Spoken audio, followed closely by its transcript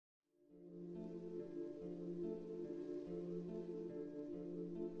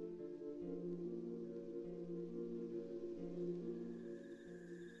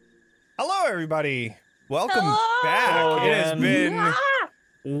everybody. Welcome Hello. back. Hello It has again.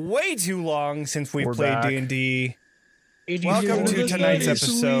 been way too long since we've We're played back. D&D. Welcome to tonight's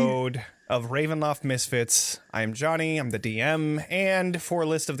episode of Ravenloft Misfits. I'm Johnny, I'm the DM, and for a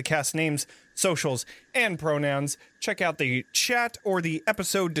list of the cast names, socials, and pronouns, check out the chat or the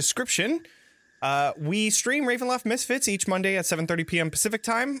episode description. We stream Ravenloft Misfits each Monday at 7:30 p.m. Pacific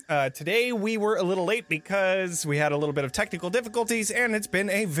time. Today we were a little late because we had a little bit of technical difficulties, and it's been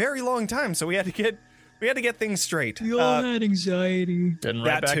a very long time, so we had to get things straight. We all had anxiety. Getting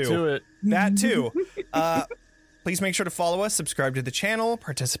right That back too. to it. That too. Please make sure to follow us, subscribe to the channel,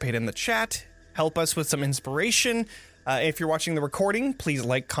 participate in the chat, help us with some inspiration. If you're watching the recording, please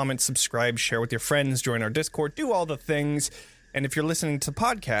like, comment, subscribe, share with your friends, join our Discord, do all the things. And if you're listening to the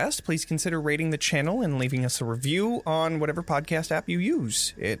podcast, please consider rating the channel and leaving us a review on whatever podcast app you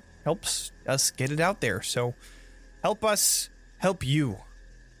use. It helps us get it out there. So help us help you.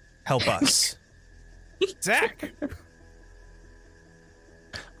 Help us. Zach.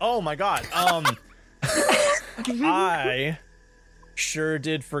 Oh my god. I sure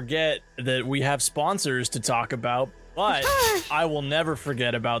did forget that we have sponsors to talk about, but I will never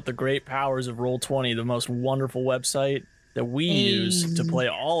forget about the great powers of Roll20, the most wonderful website that we use to play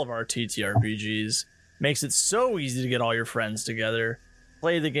all of our TTRPGs. Makes it so easy to get all your friends together.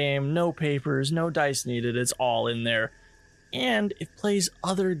 Play the game, no papers, no dice needed, it's all in there. And it plays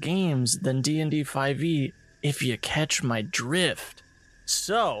other games than D&D 5e, if you catch my drift.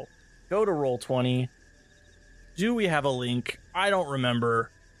 So, go to Roll20. Do we have a link? I don't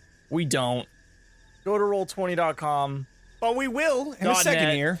remember. We don't. Go to roll20.com. But we will in a second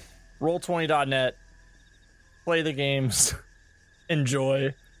 .net. here. Roll20.net. Play the games.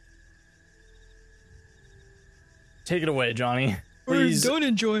 Enjoy. Take it away, Johnny. Please, Or don't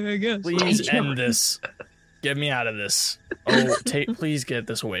enjoy, I guess. please end this. Get me out of this. Oh, please get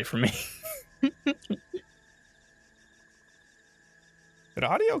this away from me. Did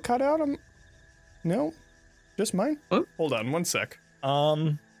audio cut out? No? Just mine? What? Hold on one sec.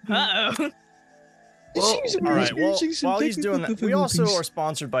 Uh-oh. All right, well, while he's doing that, we also are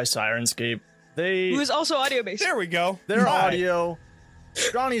sponsored by Sirenscape. Who is also audio-based. There we go. Their Hi. audio,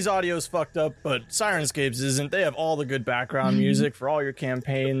 Johnny's audio's fucked up, but Sirenscape's isn't. They have all the good background music for all your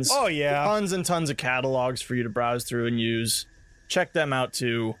campaigns. Oh, yeah. Tons and tons of catalogs for you to browse through and use. Check them out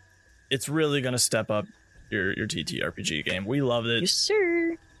too. It's really gonna step up your TTRPG game. We love it. Yes,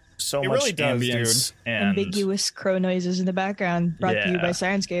 sir. So It much really does, ambience and Ambiguous crow noises in the background, brought to you Yeah. by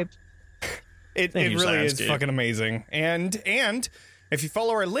Sirenscape. It Thank you, really is Sirenscape. fucking amazing. And if you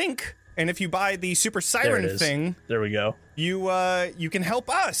follow our link, and if you buy the Super there Siren it is. thing, There we go. you can help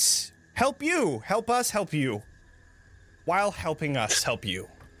us. Help you. Help us help you. While helping us help you.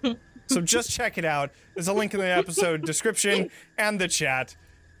 So just check it out. There's a link in the episode description and the chat.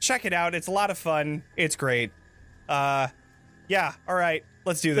 Check it out. It's a lot of fun. It's great. Yeah, all right.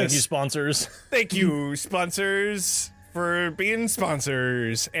 Let's do this. Thank you, sponsors. Thank you, sponsors, for being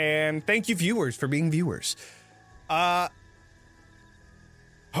sponsors. And thank you, viewers, for being viewers.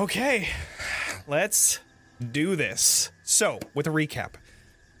 Okay, let's do this. So, with a recap.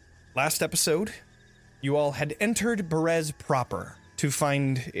 Last episode, you all had entered Berez proper to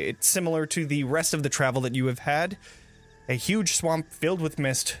find it similar to the rest of the travel that you have had. A huge swamp filled with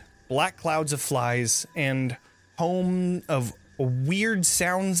mist, black clouds of flies, and home of weird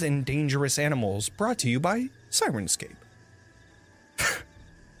sounds and dangerous animals, brought to you by Sirenscape.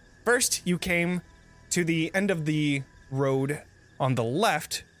 First, you came to the end of the road on the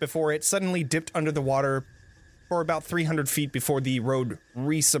left before it suddenly dipped under the water for about 300 feet before the road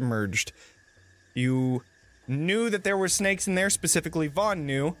resubmerged. You knew that there were snakes in there, specifically Vaughn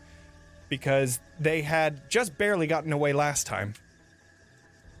knew, because they had just barely gotten away last time.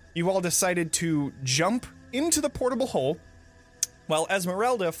 You all decided to jump into the portable hole, while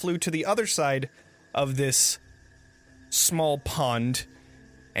Esmeralda flew to the other side of this small pond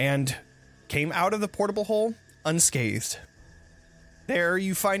and came out of the portable hole unscathed. There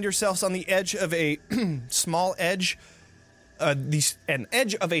you find yourselves on the edge of a small edge, an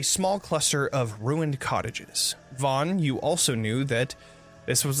edge of a small cluster of ruined cottages. Vaughn, you also knew that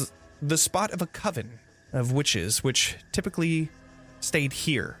this was the spot of a coven of witches, which typically stayed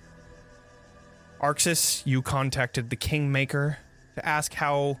here. Arxis, you contacted the Kingmaker to ask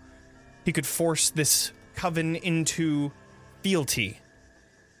how he could force this coven into fealty,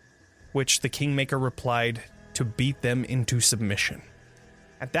 which the Kingmaker replied to beat them into submission.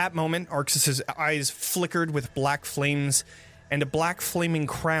 At that moment, Arxis' eyes flickered with black flames, and a black flaming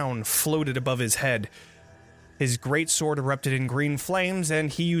crown floated above his head. His great sword erupted in green flames, and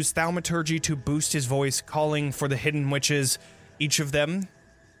he used thaumaturgy to boost his voice, calling for the hidden witches, each of them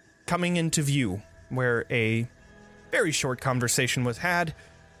coming into view, where a very short conversation was had.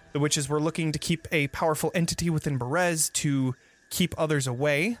 The witches were looking to keep a powerful entity within Berez to keep others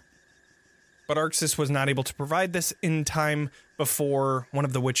away, but Arxis was not able to provide this in time before one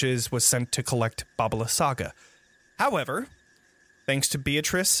of the witches was sent to collect Baba Lysaga. However, thanks to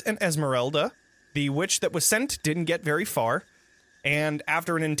Beatrice and Esmeralda, the witch that was sent didn't get very far, and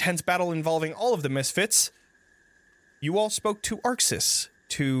after an intense battle involving all of the misfits, you all spoke to Arxis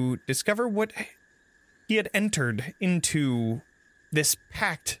to discover what he had entered into this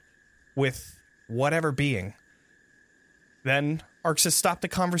pact with whatever being. Then Arxis stopped the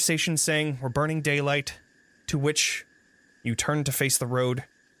conversation saying, "We're burning daylight," to which you turned to face the road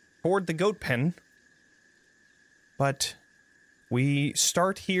toward the goat pen. But we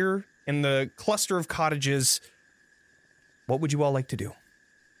start here in the cluster of cottages. What would you all like to do?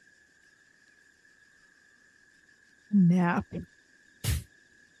 Nap.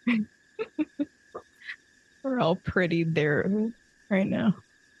 We're all pretty there right now.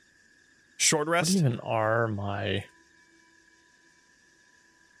 Short What rest? even are my...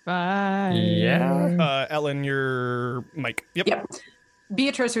 Bye. Yeah. Ellen, your mic. Yep.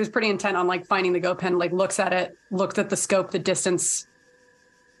 Beatrice, who's pretty intent on like finding the goat pen, like looks at it, looks at the scope, the distance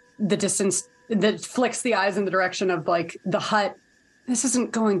that flicks the eyes in the direction of like the hut. This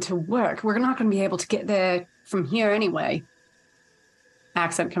isn't going to work. We're not going to be able to get there from here anyway.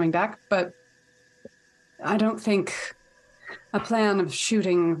 Accent coming back, but I don't think a plan of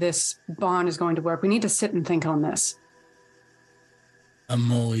shooting this barn is going to work. We need to sit and think on this.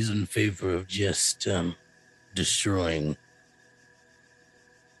 I'm always in favor of just destroying.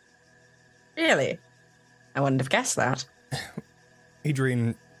 Really? I wouldn't have guessed that.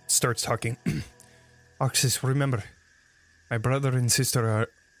 Adrian starts talking. Arxis, remember, my brother and sister are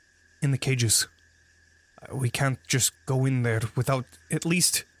in the cages. We can't just go in there without at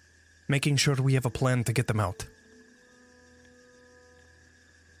least making sure we have a plan to get them out.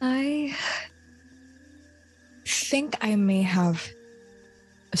 I think I may have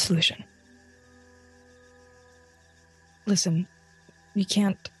a solution. Listen, we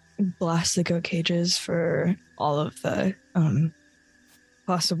can't blast the goat cages for all of the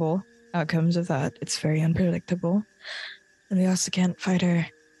possible outcomes of that. It's very unpredictable. And we also can't fight her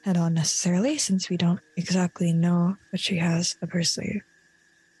head on necessarily, since we don't exactly know what she has up her sleeve.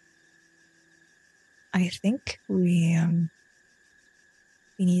 I think we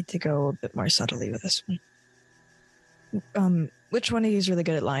need to go a bit more subtly with this one. Which one of you is really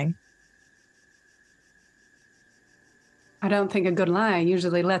good at lying? I don't think a good lie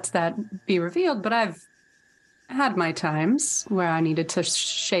usually lets that be revealed, but I've had my times where I needed to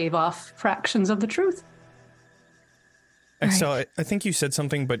shave off fractions of the truth. Excel, I think you said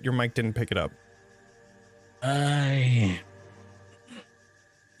something, but your mic didn't pick it up. I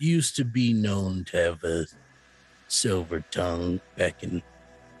used to be known to have a silver tongue back in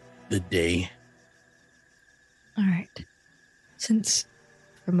the day. All right. Since,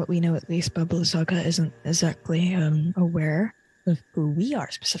 from what we know at least, Baba Lysaga isn't exactly aware of who we are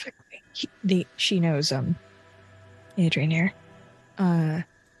specifically. She knows Adrian here. Do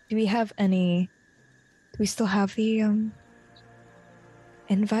we still have the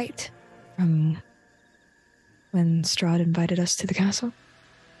invite from when Strahd invited us to the castle?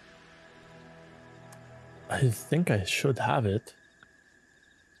 I think I should have it.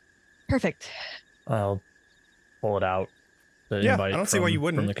 Perfect. I'll pull it out. The Yeah, invite I don't see why you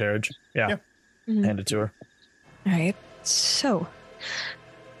wouldn't. From the carriage. Yeah. Mhm. Hand it to her. All right. So,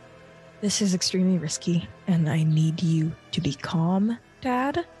 this is extremely risky, and I need you to be calm,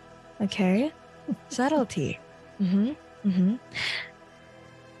 Dad. Okay? Subtlety.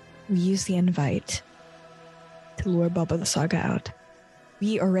 We use the invite to lure Baba Lysaga out.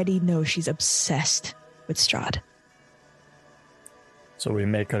 We already know she's obsessed with Strahd. So we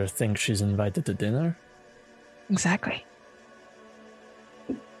make her think she's invited to dinner? Exactly.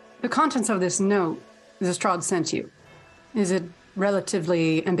 The contents of this note the Strahd sent you, is it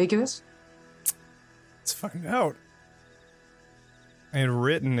relatively ambiguous? Let's find out. I had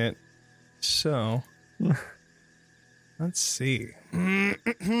written it, so let's see.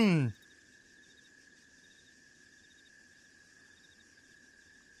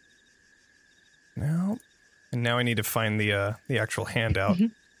 Now, and now I need to find the actual handout.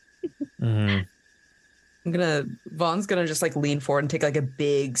 Mm-hmm. Vaughn's gonna just like lean forward and take like a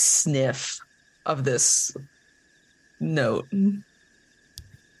big sniff of this note. Damn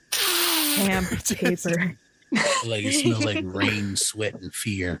paper. Like it smells like rain, sweat, and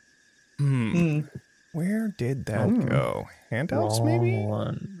fear. Where did that go? Handouts, maybe?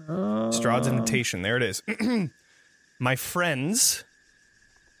 One. Strahd's invitation. There it is. My friends,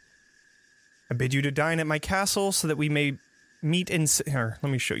 I bid you to dine at my castle so that we may meet in... Here,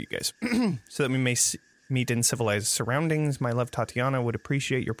 let me show you guys. So that we may meet in civilized surroundings. My love, Tatiana, would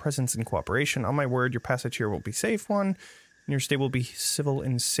appreciate your presence and cooperation. On my word, your passage here will be safe one. And your stay will be civil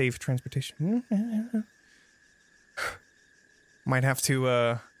and safe transportation. Might have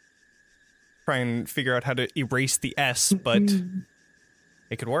to try and figure out how to erase the S, but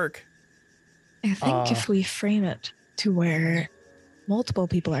it could work. I think if we frame it to where multiple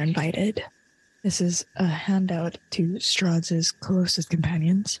people are invited, this is a handout to Strahd's closest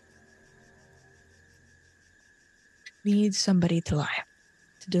companions. We need somebody to lie,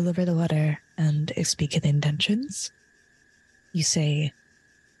 to deliver the letter and speak the intentions. You say,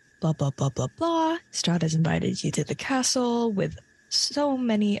 blah, blah, blah, blah, blah. Strahd has invited you to the castle with so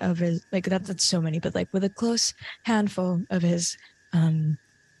many of his, like, that's not so many, but like with a close handful of his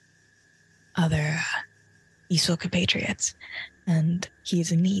other Eastwell compatriots. And he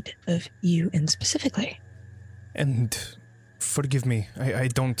is in need of you in specifically. And forgive me, I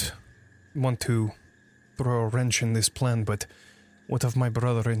don't want to throw a wrench in this plan, but what of my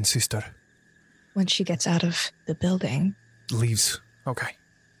brother and sister? When she gets out of the building. Leaves. Okay.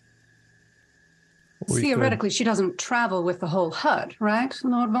 Theoretically, she doesn't travel with the whole hut, right,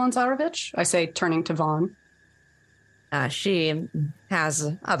 Lord Von Zarovich? I say, turning to Vaughn. She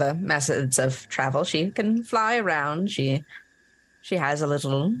has other methods of travel. She can fly around. She has a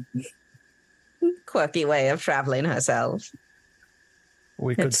little quirky way of traveling herself.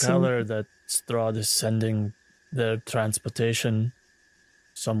 We could tell her that Strahd is sending their transportation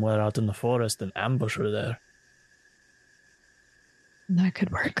somewhere out in the forest and ambush her there. That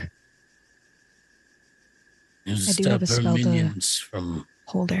could work. I do Stop have a her spell to minions from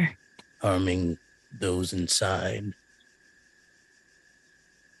hold her. harming those inside.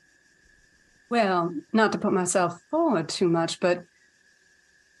 Well, not to put myself forward too much, but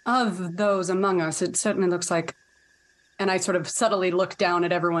of those among us, it certainly looks like, and I sort of subtly look down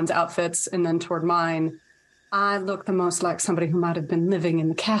at everyone's outfits and then toward mine, I look the most like somebody who might have been living in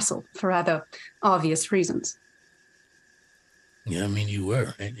the castle for rather obvious reasons. Yeah, I mean, you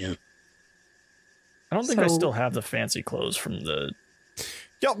were, right? Yeah. I don't think I still have the fancy clothes from the...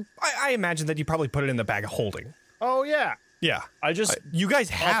 Yo, I imagine that you probably put it in the bag of holding. Oh, yeah. Yeah. I just... You guys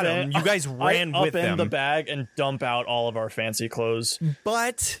had them. You guys ran with them. Up in the bag and dump out all of our fancy clothes.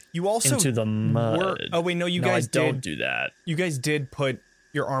 But you also... Into the mud. Oh, wait, no, you guys did. Don't do that. You guys did put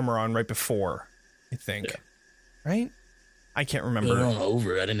your armor on right before, I think. Yeah. Right? I can't remember. Put it on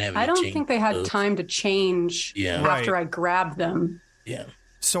over. I didn't have any I don't think they had time to change after I grabbed them. Yeah.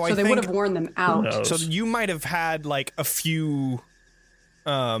 So they would have worn them out. So you might have had like a few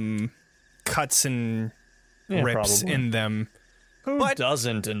cuts and rips probably. in them. Who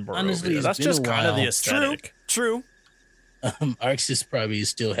doesn't in Barovia? Honestly, that's just kind of the aesthetic. True. Arxis probably is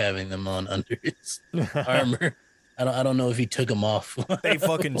still having them on under his armor. I don't know if he took them off. They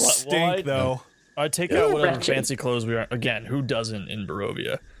fucking stink, though. I take out whatever fancy clothes we are. Again, who doesn't in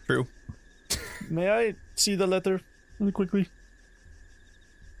Barovia? True. May I see the letter really quickly?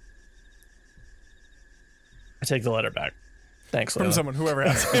 I take the letter back. Thanks, From Layla. someone, whoever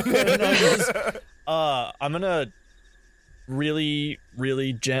has it. I'm gonna really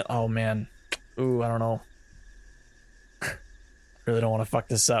oh man. Ooh, I don't know. Really don't want to fuck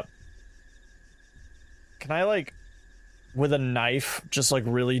this up. Can I, like, with a knife, just like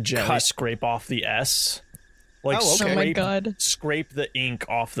really gently scrape off the S? Like, Oh my God. Scrape the ink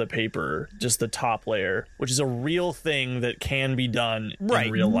off the paper, just the top layer, which is a real thing that can be done in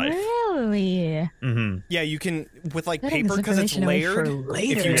real life. Really? Mm-hmm. Yeah, you can, with like Getting paper, this because it's information away layered. for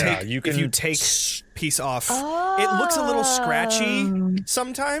later. If you take piece off, it looks a little scratchy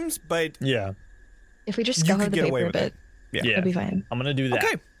sometimes, but Yeah. If we just you scour could the get away paper a with bit, it. Yeah. it'll be fine. I'm gonna do that.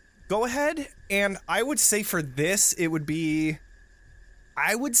 Okay, go ahead. And I would say for this, it would be,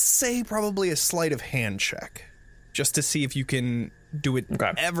 I would say probably a sleight of hand check, just to see if you can do it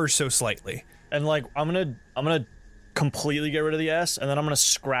ever so slightly. And like, I'm gonna completely get rid of the S, and then I'm gonna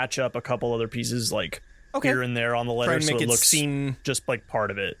scratch up a couple other pieces, like here and there on the letter, Try and so make it it looks seem just like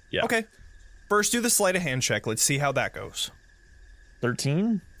part of it. Yeah. Okay. First, do the sleight of hand check. Let's see how that goes.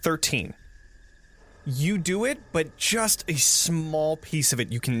 13. You do it, but just a small piece of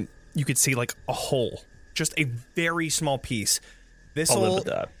it. You could see like a hole, just a very small piece. I'll live with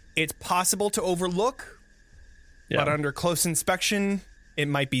that. It's possible to overlook, but under close inspection, it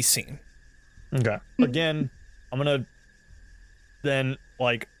might be seen. Okay. Again, I'm gonna then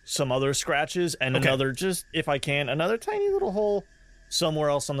like some other scratches and another, just if I can, another tiny little hole somewhere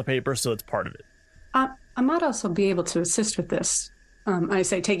else on the paper, so it's part of it. I might also be able to assist with this. I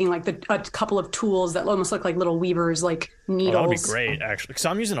say taking like a couple of tools that almost look like little weavers, like needles. That would be great, actually, because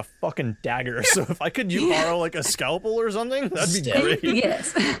I'm using a fucking dagger. So if I could borrow like a scalpel or something, that'd be great.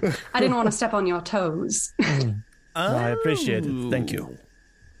 Yes. I didn't want to step on your toes. I appreciate it. Thank you.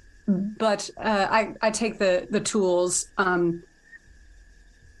 But I take the tools.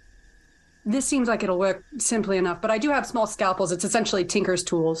 This seems like it'll work simply enough, but I do have small scalpels. It's essentially tinker's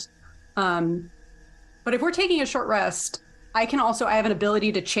tools. But if we're taking a short rest, I have an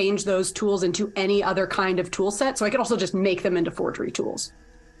ability to change those tools into any other kind of tool set. So I could also just make them into forgery tools.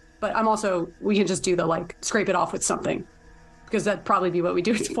 But we can just do the scrape it off with something, because that'd probably be what we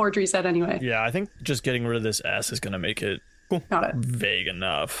do with the forgery set anyway. Yeah, I think just getting rid of this S is going to make it Got it. vague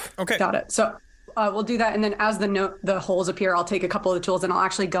enough. Okay. Got it. So we'll do that. And then as the holes appear, I'll take a couple of the tools and I'll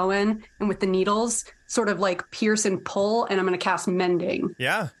actually go in and with the needles sort of pierce and pull, and I'm going to cast mending.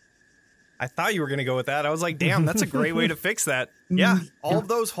 Yeah. I thought you were going to go with that. I was like, damn, that's a great way to fix that. Yeah. All of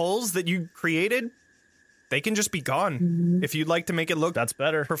those holes that you created, they can just be gone. If you'd like to make it look That's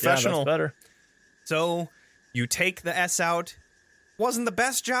better. professional. Yeah, that's better. So you take the S out. Wasn't the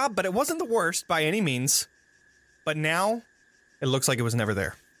best job, but it wasn't the worst by any means. But now it looks like it was never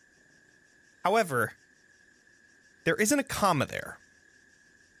there. However, there isn't a comma there.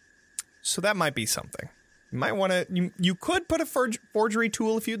 So that might be something. You might want to... You could put a forgery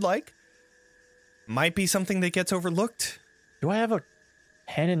tool if you'd like. Might be something that gets overlooked. Do I have a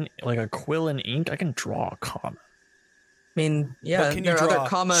pen and a quill and ink? I can draw a comma. I mean, yeah, But can there you are draw other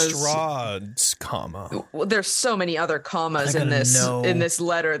commas. Strahd's comma? Well, there's so many other commas I in gotta this know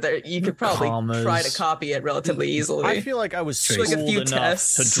letter that you could probably commas. try to copy it relatively easily. I feel like I was Like a schooled few enough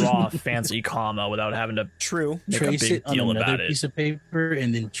tests. to draw a fancy comma without having to True. make a Trace big it on deal another about piece it. of paper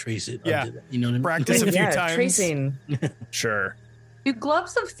and then trace it. Yeah. Under that. You know what I mean? Practice a few yeah, times. tracing. Sure. Do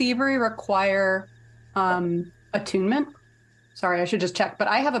gloves of thievery require attunement? Sorry, I should just check. But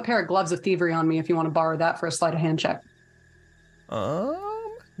I have a pair of gloves of thievery on me if you want to borrow that for a sleight of hand check.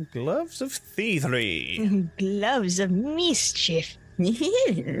 Gloves of thievery. Gloves of mischief.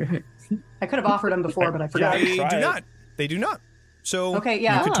 I could have offered them before, but I forgot. They Try do it. not. They do not. So Okay,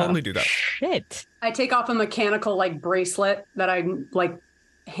 yeah. you could totally do that. Shit. I take off a mechanical bracelet that I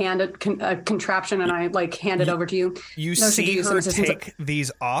hand a contraption and I hand it over to you. You No, should see you some her assistance? take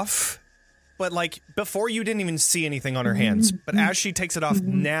these off, but before you didn't even see anything on her hands. But as she takes it off,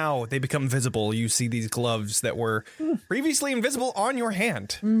 now they become visible. You see these gloves that were previously invisible on your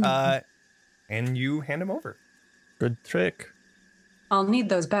hand, and you hand them over. Good trick. I'll need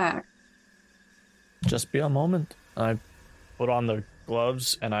those back. Just be a moment. I put on the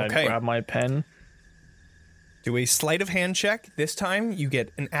gloves and I Okay. grab my pen. Do a sleight of hand check. This time you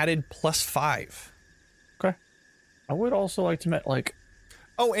get an added +5. Okay. I would also like to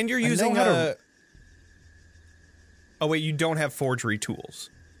Oh, and you're know using how to- Oh wait, you don't have forgery tools.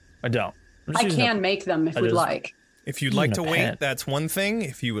 I don't. I'm just I using a- can make them if I we'd just- like. If you'd Even like a to wait, pen. that's one thing.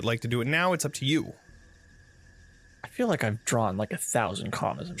 If you would like to do it now, it's up to you. I feel like I've drawn 1,000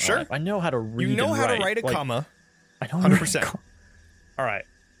 commas in my Sure. life. I know how to read. You know and how to write. write a comma. I know how to 100%. write a comma. All right.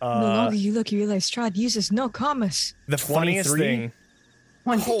 The longer you look, you realize Strahd uses no commas. The funniest 23? thing.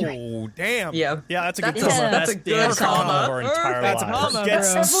 Oh, damn. Yeah. Yeah, that's a good That's comma. a- that's a Best good damn comma comma. of our entire That's a lives. comma,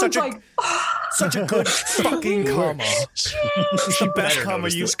 That's bro. such a Everyone's such a good fucking comma. It's the best better comma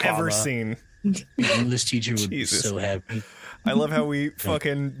notice you've this ever comma. seen. The English teacher would Jesus. be so happy. I love how we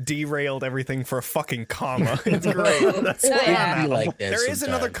fucking derailed everything for a fucking comma. It's great. That's It'd be like that There is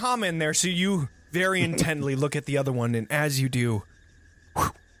another sometimes. comma in there, so you very intently look at the other one, and as you do,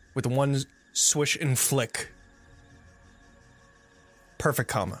 with one swish and flick, perfect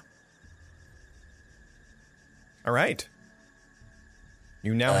comma. All right.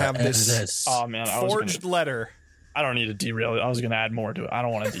 You now have this that's- Oh man, I was forged letter. I don't need to derail it. I was gonna add more to it. I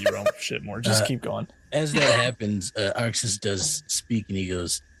don't want to derail shit more. Just keep going. As that happens, Arxis does speak and he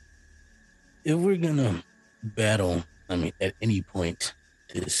goes, if we're gonna battle, at any point,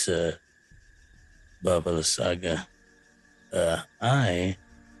 this Baba Lysaga, I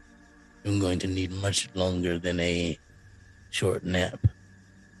am going to need much longer than a short nap.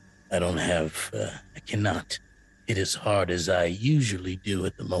 I don't have, I cannot hit as hard as I usually do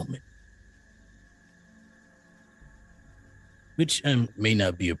at the moment. Which may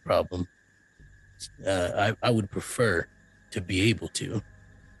not be a problem. I would prefer to be able to,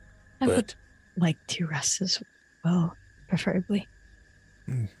 I would but like to rest as well, preferably.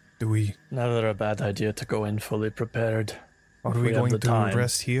 Do we? Never a bad idea to go in fully prepared. Are If we have going the to time.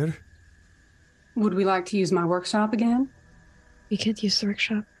 rest here? Would we like to use my workshop again? We could use the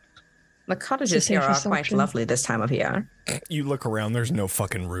workshop. The cottages It's the here are safest quite option. lovely this time of year. You look around. There's no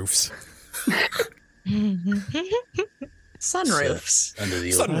fucking roofs. Sunroofs. Under the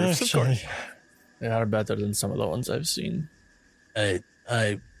Sunroofs. open. Of course. They are better than some of the ones I've seen. I,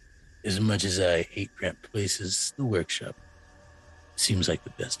 as much as I hate cramped places, the workshop seems like the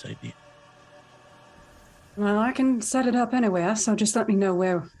best idea. Well, I can set it up anywhere, so just let me know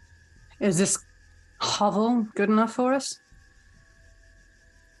where. Is this hovel good enough for us?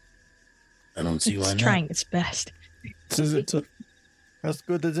 I don't see why It's not. trying its best. It's as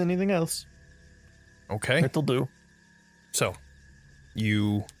good as anything else. Okay. It'll do. So,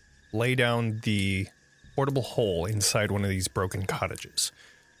 you lay down the portable hole inside one of these broken cottages.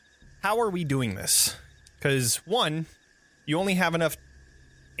 How are we doing this? Because, one, you only have enough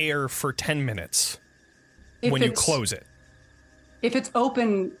air for 10 minutes when you close it. If it's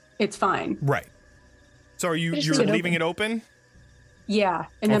open, it's fine. Right. So are you're Just leave it leaving it open? Yeah,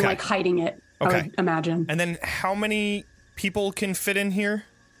 and then Okay. like hiding it, I Okay. would imagine. And then how many people can fit in here?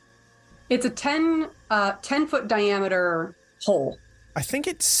 It's a 10-foot diameter hole. I think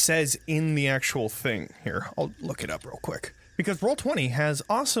it says in the actual thing. Here, I'll look it up real quick. Because Roll20 has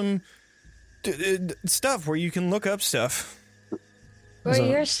awesome stuff where you can look up stuff. For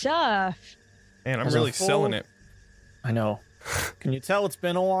your stuff. And I'm As a really full- selling it. I know. Can you tell it's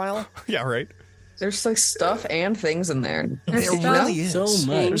been a while? Yeah, right? There's like stuff and things in there. There's It stuff. really is. So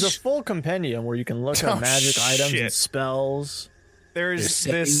much. There's a full compendium where you can look Oh, up magic items shit. and spells. There's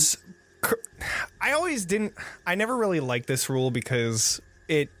this. I never really liked this rule because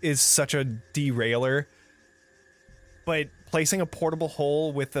it is such a derailer. But placing a portable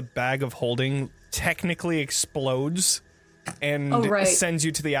hole with a bag of holding technically explodes and Oh, right. sends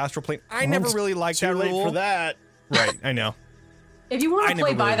you to the astral plane. I never really liked Too that late rule. for that. Right, I know. If you want I to never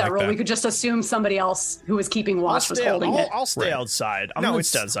play by really that liked rule, that. we could just assume somebody else who was keeping watch was holding it. I'll stay Right. outside. I'm No, gonna it's-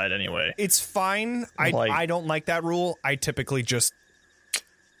 stay outside anyway. It's fine. Like- I don't like that rule. I typically just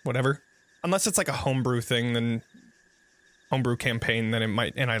whatever. Unless it's like a homebrew thing, then homebrew campaign, then it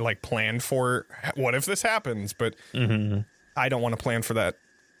might, and I like planned for what if this happens, but I don't want to plan for that.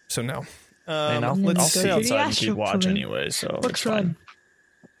 So no. And I'll let's stay see. outside and keep astral watch plane. anyway, so Looks it's fine.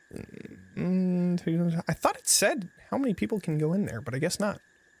 fun. I thought it said how many people can go in there, but I guess not.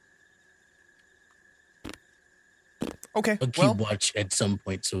 Okay, I'll keep well, watch at some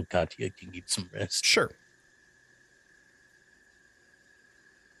point so Katya can get some rest. sure.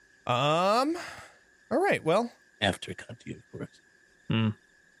 All right, well, After Katya, of course.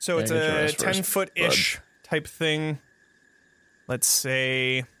 so Yeah, it's get your a rest first, 10-foot-ish type thing. Let's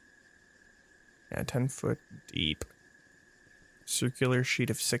say, 10 foot deep. Circular sheet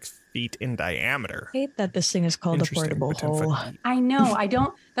of 6 feet in diameter. I hate that this thing is called a Interesting, portable but 10 foot hole. deep. I know. I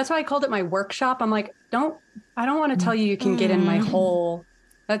don't. That's why I called it my workshop. I'm like, I don't want to tell you can get in my hole.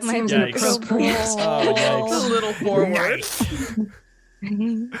 That My seems Yikes. inappropriate. Oh, yikes. A little forward. Nice.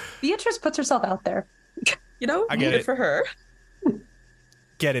 Beatrice puts herself out there. You know, I get good it. for her.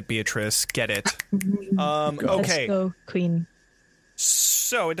 Get it, Beatrice. Get it. Let's Okay, go, Queen.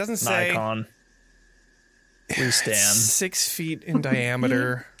 so it doesn't say Nikon. Please stand. 6 feet in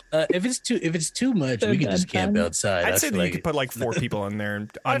diameter. If it's too much, we can just camp outside. I'd I say feel that you like could put like 4 people in there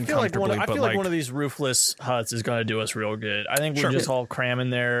I feel like uncomfortably, I but feel like like one of these roofless huts is going to do us real good. I think we Sure. just all cram in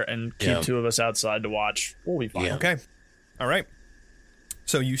there and keep Yeah. 2 of us outside to watch. We'll be fine. Yeah. okay. All right.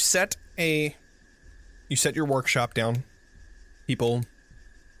 So you set your workshop down. People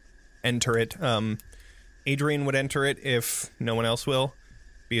enter it. Adrian would enter it if no one else will.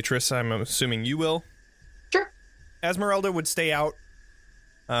 Beatrice, I'm assuming you will. Sure. Esmeralda would stay out.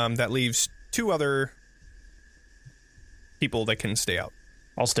 That leaves 2 other people that can stay out.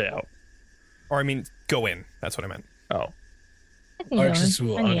 I'll stay out. Or, I mean, go in. That's what I meant. Oh. I can go in. Arxis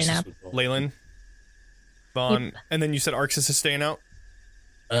will. I need a Arxis nap. will go. Leyland, Vaughn, and then you said Arxis is staying out?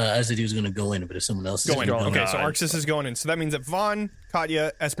 I said he was going to go in, but if someone else is Go in. going Okay, in. so Arxis is going in. So that means that Vaughn,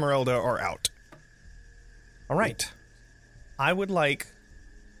 Katya, Esmeralda are out. All right. I would like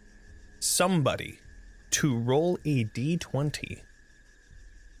somebody to roll a d20.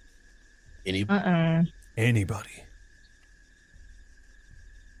 Anybody.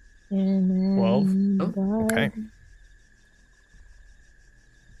 12. Okay.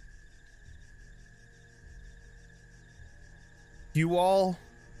 You all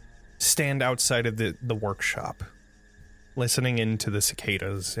stand outside of the workshop, listening into the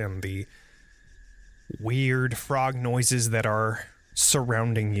cicadas and the weird frog noises that are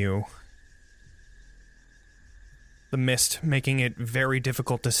surrounding you. The mist making it very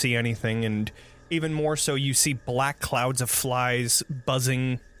difficult to see anything, and even more so, you see black clouds of flies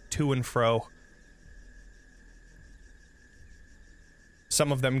buzzing to and fro.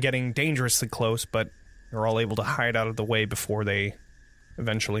 Some of them getting dangerously close, but they're all able to hide out of the way before they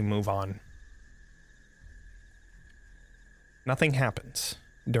eventually move on. Nothing happens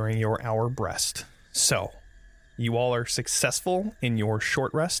during your hour rest. So, you all are successful in your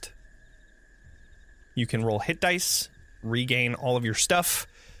short rest. You can roll hit dice, regain all of your stuff,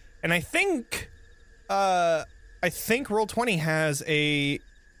 and I think Roll20 has a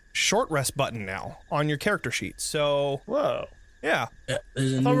short rest button now on your character sheet. So, Whoa. yeah. I thought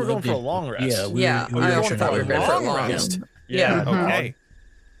we were going for a long rest. Yeah, I also thought we were going for a long long rest. Yeah. Okay.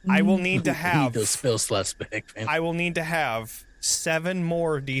 I will need to We need have those spell slots back, man. I will need to have 7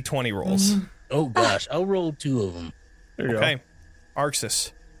 more D20 rolls. Oh gosh, I'll roll 2 of them. There you Okay.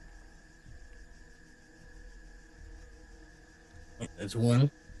 Arxis. That's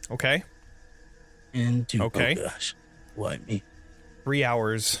 1 Okay. and 2. Okay. Oh gosh, why me? 3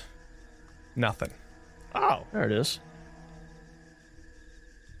 hours. Nothing. go. Oh, there it is.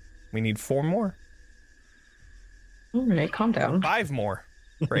 We need 4 more. All right, calm down. 5 more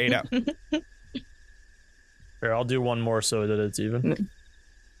for 8 out. Here, I'll do one more so that it's even.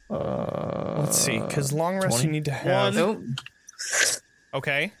 Let's see, because long rest 20? you need to have. Nope.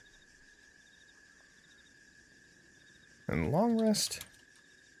 Okay. And long rest.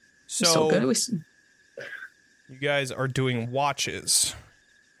 So good. You guys are doing watches,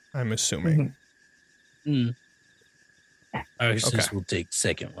 I'm assuming. Arxis Okay. will take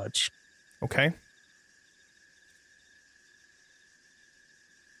second watch. Okay.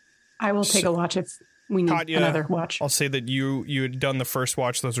 I will take a watch if we need Katya, another watch. I'll say that you had done the first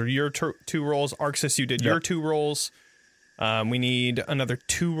watch. Those are your 2 rolls. Arxis, you did your 2 rolls. We need another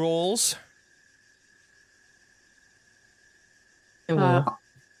 2 rolls. You want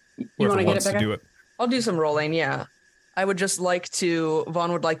Whoever to get wants it to back? do it. I'll do some rolling, yeah. I would just like to,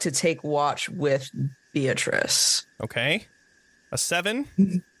 Vaughn would like to take watch with Beatrice. Okay. A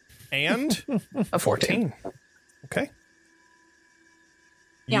 7 and A 14. 14. Okay.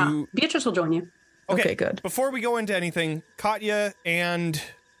 Yeah, You- Beatrice will join you. Okay, good. Before we go into anything, Katya and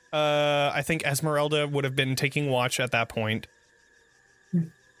I think Esmeralda would have been taking watch at that point.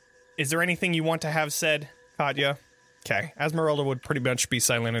 Is there anything you want to have said, Katya? Okay. Esmeralda would pretty much be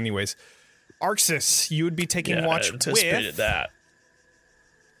silent anyways. Arxis, you would be taking watch I anticipated with that.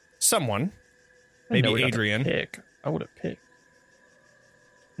 someone. I didn't know Maybe we got to Adrian. Pick. I would have picked.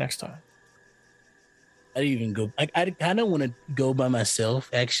 Next time. I didn't even go. I kind of want to go by myself,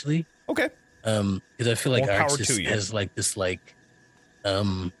 actually. Okay. Because I feel like More power to Arxis you. has like this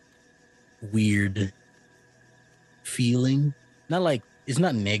weird feeling. Not like it's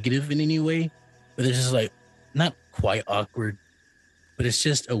not negative in any way, but it's just like not quite awkward, but it's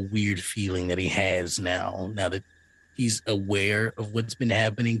just a weird feeling that he has now that he's aware of what's been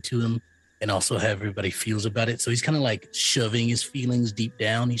happening to him and also how everybody feels about it. So he's kind of like shoving his feelings deep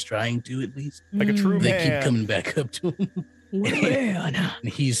down. He's trying to, at least. Like a true They man. keep coming back up to him. Man. And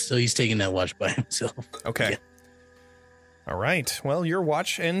he's taking that watch by himself. Okay. Yeah. All right. Well, your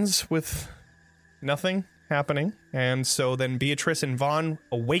watch ends with nothing happening. And so then Beatrice and Vaughn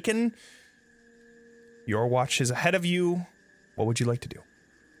awaken. Your watch is ahead of you. What would you like to do?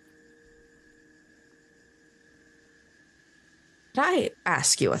 Did I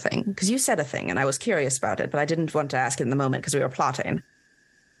ask you a thing? Because you said a thing and I was curious about it, but I didn't want to ask it in the moment because we were plotting.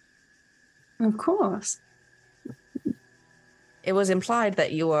 Of course. It was implied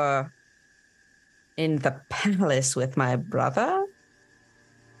that you were in the palace with my brother.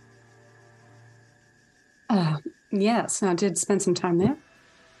 Yes, I did spend some time there.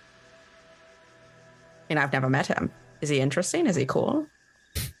 And I've never met him. Is he interesting? Is he cool?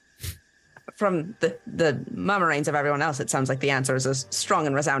 From the murmurings of everyone else, it sounds like the answer is a strong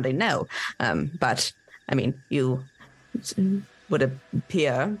and resounding no. But, I mean, you would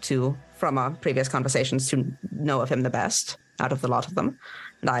appear to, from our previous conversations, to know of him the best out of the lot of them.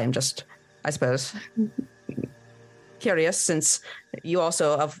 And I am just, I suppose, curious, since you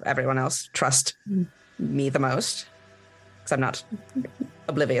also, of everyone else, trust me the most. Because I'm not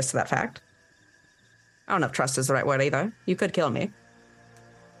oblivious to that fact. I don't know if trust is the right word either. You could kill me.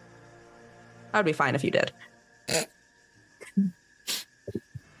 I'd be fine if you did. It's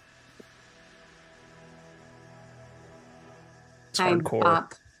I hardcore.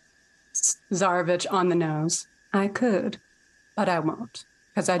 bop Zarovich on the nose. I could, but I won't,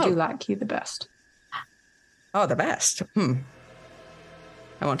 because I do like you the best. Oh, the best. I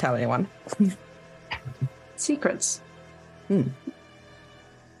won't tell anyone. Secrets.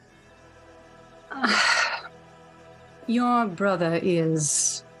 Your brother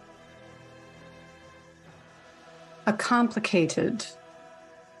is a complicated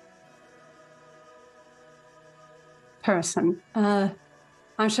person.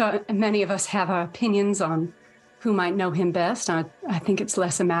 I'm sure many of us have our opinions on who might know him best. I think it's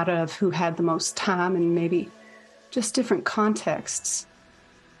less a matter of who had the most time and maybe just different contexts.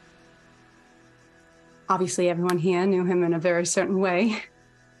 Obviously, everyone here knew him in a very certain way.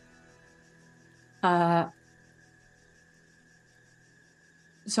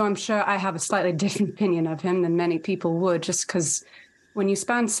 So I'm sure I have a slightly different opinion of him than many people would, just because when you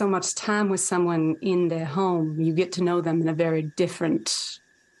spend so much time with someone in their home, you get to know them in a very different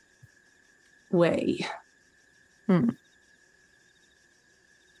way.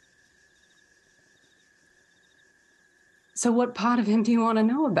 So what part of him do you want to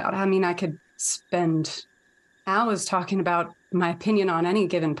know about? I mean, I could spend hours talking about my opinion on any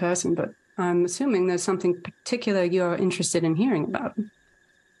given person, but I'm assuming there's something particular you're interested in hearing about.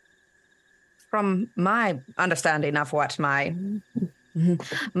 From my understanding of what my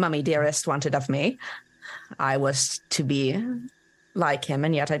mummy dearest wanted of me, I was to be like him,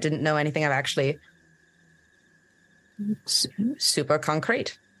 and yet I didn't know anything of actually super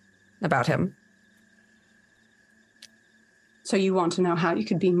concrete about him. So you want to know how you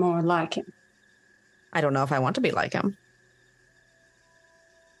could be more like him? I don't know if I want to be like him.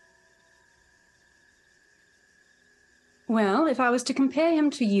 Well, if I was to compare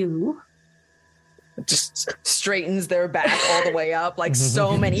him to you... Just straightens their back all the way up, like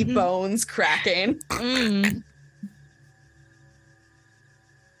so many bones cracking.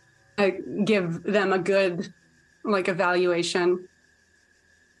 I give them a good, evaluation.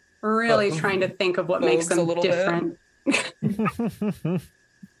 Really trying to think of what makes them different.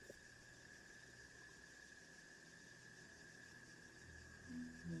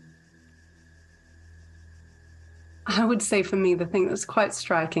 I would say for me, the thing that's quite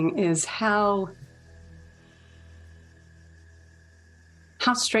striking is how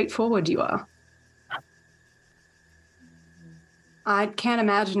straightforward you are. I can't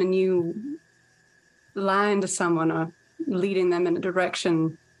imagine you lying to someone or leading them in a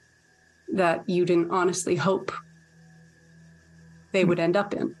direction that you didn't honestly hope they would end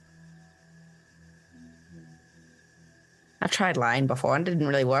up in. I've tried lying before and it didn't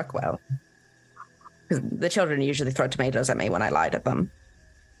really work well. Because the children usually throw tomatoes at me when I lied at them.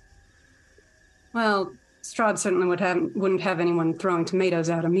 Well, Strahd certainly wouldn't have anyone throwing tomatoes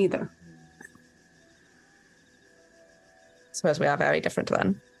at him either. Suppose we are very different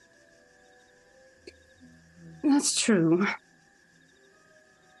then. That's true.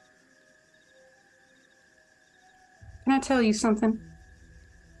 Can I tell you something?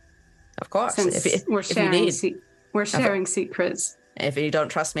 Of course. Since we're sharing secrets. If you don't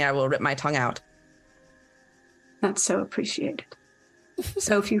trust me, I will rip my tongue out. That's so appreciated.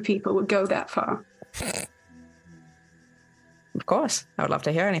 So few people would go that far. Of course. I would love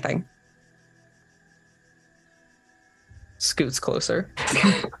to hear anything. Scoots closer.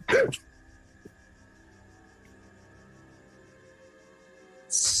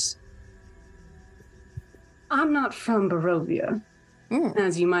 I'm not from Barovia,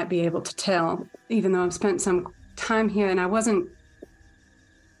 as you might be able to tell, even though I've spent some time here, and I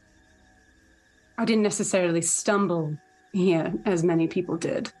didn't necessarily stumble here as many people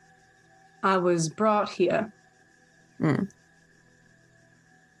did. I was brought here.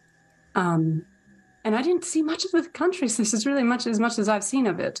 And I didn't see much of the country. So this is really as much as I've seen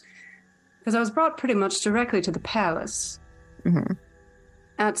of it. Because I was brought pretty much directly to the palace.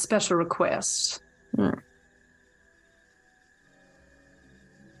 At special request.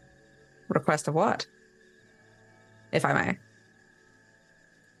 Request of what? If I may.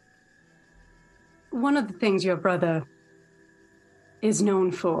 One of the things your brother is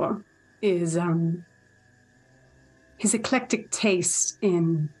known for is his eclectic taste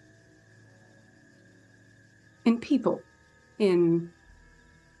in people, in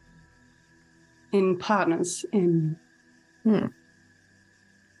partners, in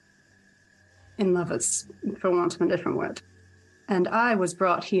lovers, for want of a different word. And I was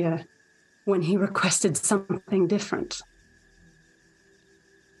brought here when he requested something different.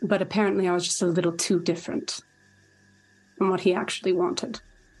 But apparently I was just a little too different from what he actually wanted.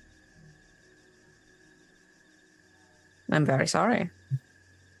 I'm very sorry.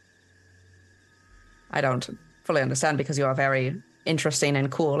 I don't fully understand because you are very interesting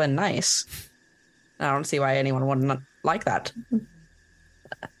and cool and nice. I don't see why anyone wouldn't like that.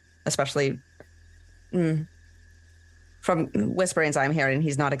 Especially from whisperings I'm hearing,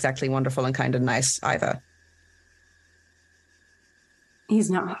 he's not exactly wonderful and kind and nice either. He's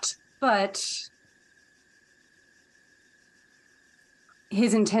not, but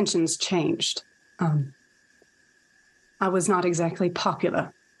his intentions changed. I was not exactly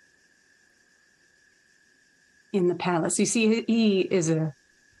popular in the palace. You see, he is a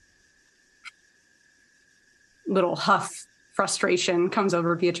little huff frustration comes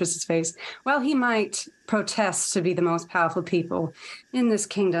over Beatrice's face. While he might protest to be the most powerful people in this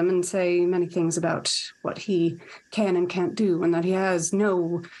kingdom and say many things about what he can and can't do and that he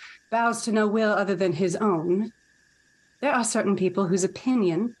bows to no will other than his own, there are certain people whose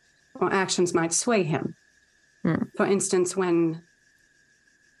opinion or actions might sway him. For instance, when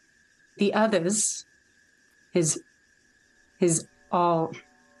the others,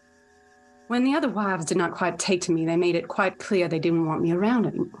 when the other wives did not quite take to me, they made it quite clear they didn't want me around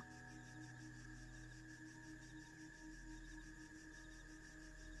anymore.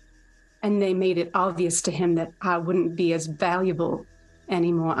 And they made it obvious to him that I wouldn't be as valuable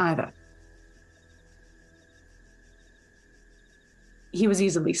anymore either. He was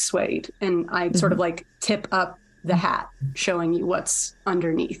easily swayed, and I sort of like tip up the hat, showing you what's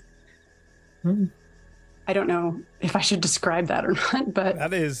underneath. I don't know if I should describe that or not, but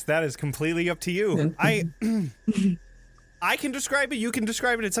that is completely up to you. I can describe it. You can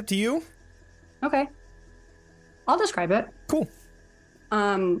describe it. It's up to you. Okay, I'll describe it. Cool.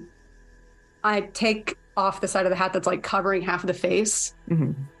 I take off the side of the hat that's like covering half of the face.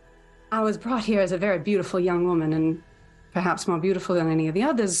 I was brought here as a very beautiful young woman, and perhaps more beautiful than any of the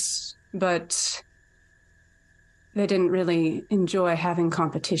others, but they didn't really enjoy having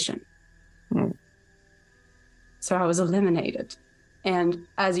competition. So I was eliminated. And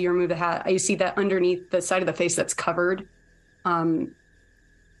as you remove the hat, you see that underneath the side of the face that's covered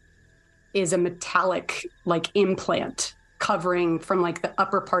is a metallic like implant covering from like the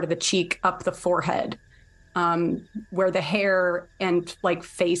upper part of the cheek up the forehead, where the hair and like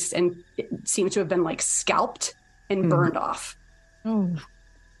face and it seems to have been like scalped and burned off. Oh.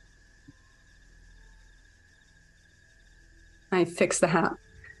 I fixed the hat.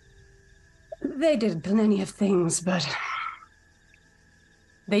 They did plenty of things, but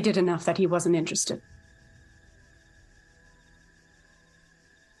they did enough that he wasn't interested.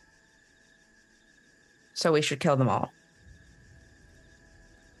 So we should kill them all.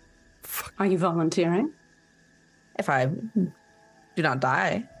 Are you volunteering? If I do not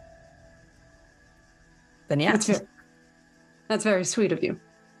die, then yes. That's very sweet of you.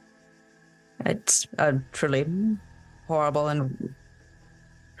 It's a truly horrible and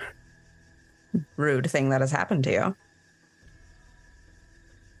rude thing that has happened to you.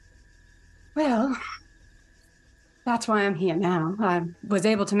 Well, that's why I'm here now. I was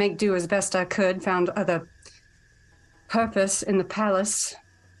able to make do as best I could, found other purpose in the palace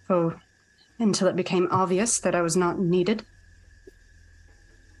until it became obvious that I was not needed.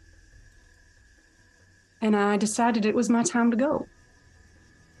 And I decided it was my time to go.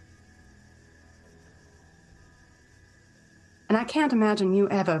 And I can't imagine you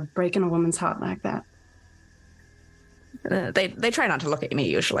ever breaking a woman's heart like that. They try not to look at me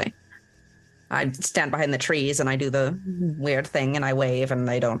usually. I stand behind the trees and I do the weird thing and I wave and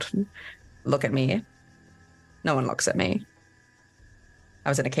they don't look at me. No one looks at me. I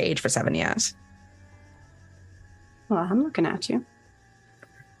was in a cage for 7 years. Well, I'm looking at you.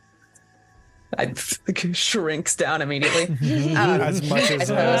 I shrinks down immediately. As much as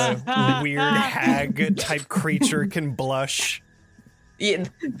a weird hag type creature can blush. Yeah,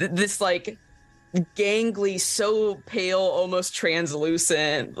 this like gangly, so pale, almost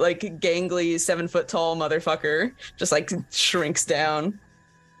translucent, like gangly 7 foot tall motherfucker just like shrinks down.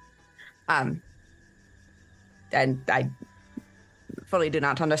 And I fully do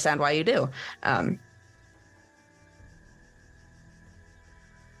not understand why you do.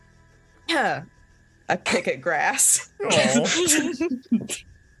 I pick at grass. I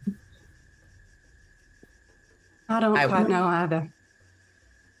don't quite know either.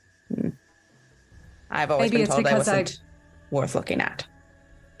 I've always been told I wasn't worth looking at.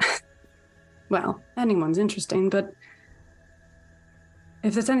 Well, anyone's interesting, but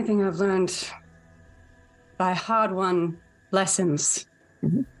if there's anything I've learned by hard-won lessons,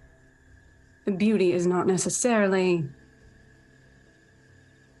 beauty is not necessarily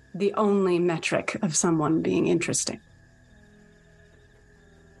the only metric of someone being interesting.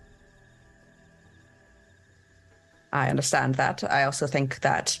 I understand that. I also think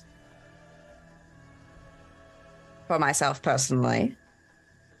that for myself personally,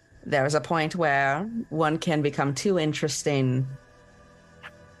 there is a point where one can become too interesting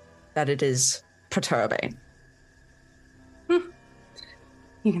that it is perturbing.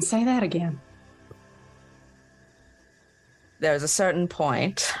 You can say that again. There's a certain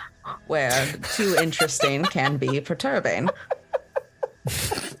point where too interesting can be perturbing.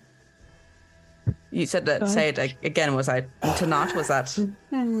 You said that, say it again, was I to not? Was that?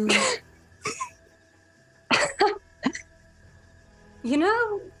 You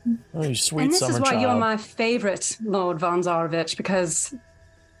know, Oh, you sweet And this summer is why child. you're my favorite, Lord von Zarovich, because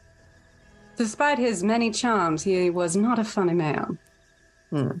despite his many charms, he was not a funny man.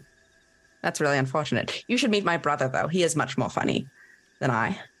 That's really unfortunate. You should meet my brother, though. He is much more funny than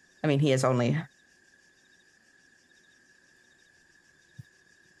I. I mean, he is only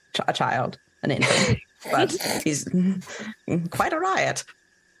a child, an infant, but he's quite a riot.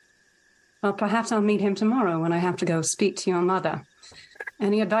 Well, perhaps I'll meet him tomorrow when I have to go speak to your mother.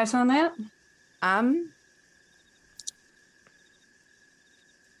 Any advice on that?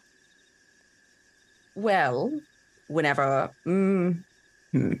 Well, whenever.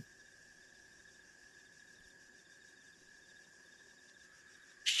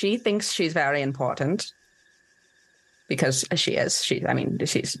 She thinks she's very important because she is. She's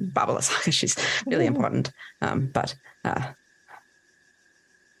Baba Lysaga. She's really important. But I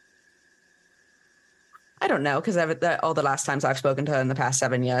don't know, because all the last times I've spoken to her in the past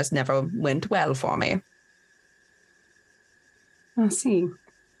 7 years never went well for me. I see.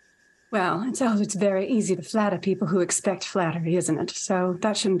 Well, it's very easy to flatter people who expect flattery, isn't it? So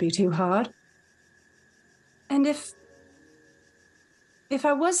that shouldn't be too hard. And if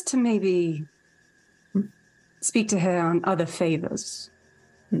I was to maybe speak to her on other favors,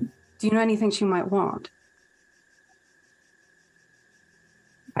 do you know anything she might want?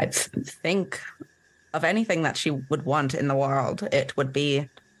 I think of anything that she would want in the world, it would be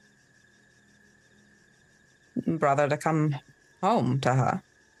brother to come home to her.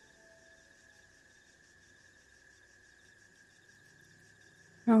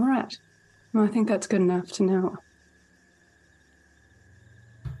 All right. Well, I think that's good enough to know.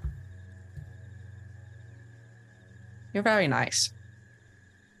 You're very nice.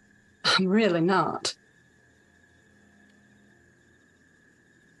 I'm really not.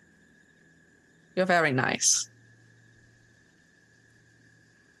 You're very nice.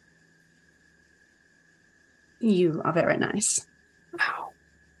 You are very nice. Wow.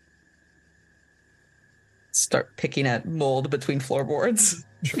 Start picking at mold between floorboards.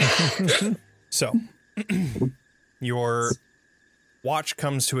 So, your watch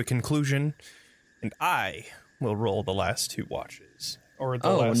comes to a conclusion, and I will roll the last two watches. Or the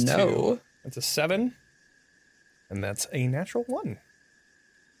last two. That's a 7, and that's a natural 1.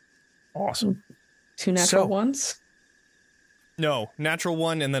 Awesome. 2 natural ones? No, natural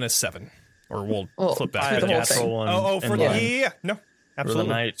 1 and then a 7. Or we'll flip I back. had to a the natural thing. one. Oh, for and the one. yeah. No, absolutely.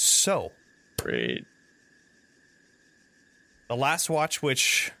 night. So, Great. the last watch,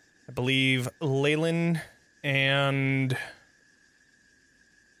 which I believe Leyland and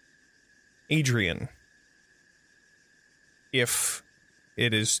Adrian, if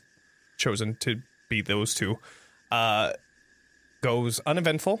it is chosen to be those two, goes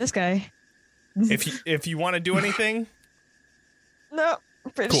uneventful. This guy. If you want to do anything, No,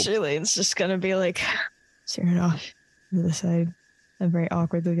 pretty Cool. sure Lane's just gonna be like staring off to the side and very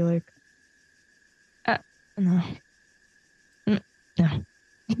awkwardly like, no. No.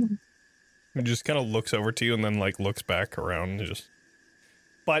 he just kind of looks over to you and then like looks back around and just.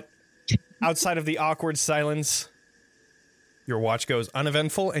 But outside of the awkward silence, your watch goes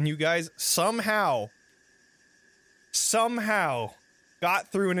uneventful, and you guys somehow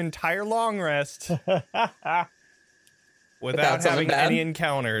got through an entire long rest without having bad? any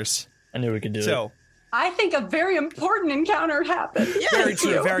encounters. I knew we could do it. So, I think a very important encounter happened. very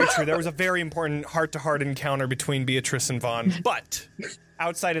true, very true. There was a very important heart-to-heart encounter between Beatrice and Vaughn, but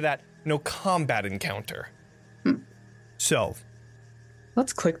outside of that, no combat encounter. So,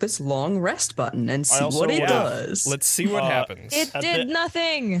 Let's click this long rest button and see also- what it yeah. does. let's see what happens. It At did the-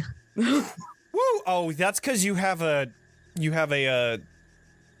 nothing. Woo! Oh, that's because you have a It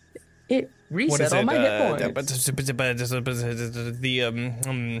what reset is all it? my hit points.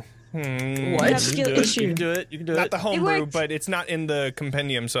 What? Have skill issue. You can do it. You can do Not it. the homebrew, worked. but it's not in the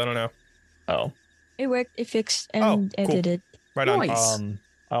compendium, so I don't know. Oh. It worked. It fixed Oh, and cool. edited. Right on. Nice.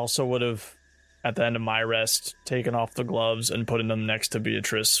 I also would have, at the end of my rest, taken off the gloves and putting them next to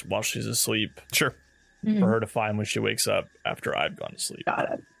Beatrice while she's asleep Sure. for her to find when she wakes up after I've gone to sleep. Got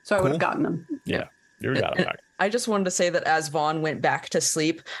it. So I would have gotten them. Yeah. You got it back. I just wanted to say that as Vaughn went back to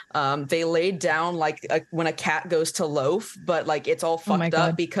sleep, they laid down like when a cat goes to loaf, but like it's all Oh my fucked God.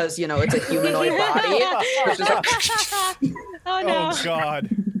 up because, you know, it's a humanoid body. It's just like, Oh no. Oh God.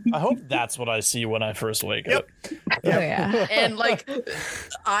 I hope that's what I see when I first wake Yep. up. Oh yeah. and like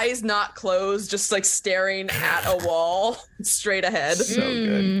eyes not closed, just like staring at a wall straight ahead. So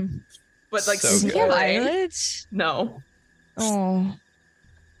good. But like So Do you have snoring. eyelids? No. Oh.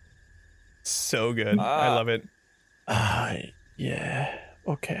 So good. I love it. Yeah.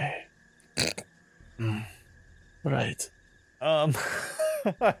 Okay. Right.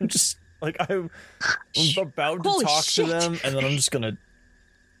 I'm just like I'm about to Holy talk shit. to them, and then I'm just gonna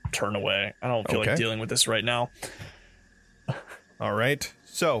turn away. I don't feel like Okay. dealing with this right now. All right.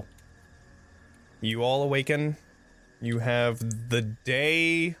 So, you all awaken. You have the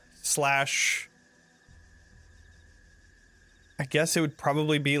day / I guess it would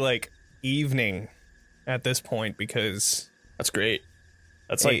probably be like evening at this point because That's great.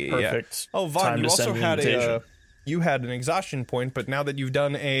 That's like yeah. perfect. Oh, Vaughn, time you to also send the had invitation. you had an exhaustion point, but now that you've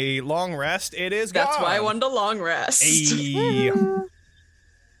done a long rest, it is That's gone. why I wanted a long rest. Ayy.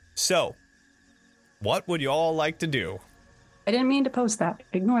 So, what would you all like to do? I didn't mean to post that.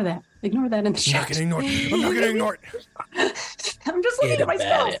 Ignore that. Ignore that in the I'm not chat. gonna ignore it. I'm not gonna ignore it. I'm just looking Get at my about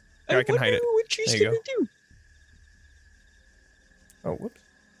spells. it. Here, I can hide it. What she's There you gonna go. do? Oh, whoops.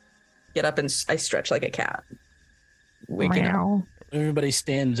 Get up and I stretch like a cat. Waking up. Meow. Everybody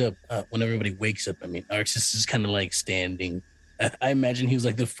stands up when everybody wakes up. I mean, Arxis is kind of like standing. I imagine he was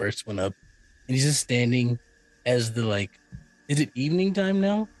like the first one up, and he's just standing as the like. Is it evening time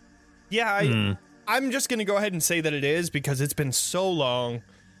now? Yeah, I'm just gonna go ahead and say that it is because it's been so long.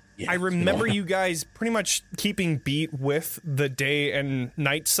 Yeah, I it's been a remember while. you guys pretty much keeping beat with the day and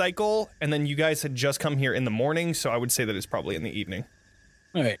night cycle, and then you guys had just come here in the morning, so I would say that it's probably in the evening.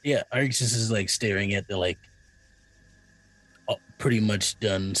 All right, yeah. Arxis is like staring at the like pretty much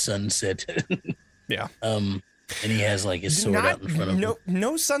done sunset. Yeah. And he has like his sword out in front of him.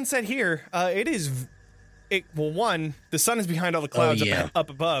 No sunset here. Well, one, the sun is behind all the clouds yeah. up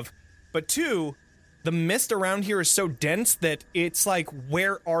above, but two, the mist around here is so dense that it's like,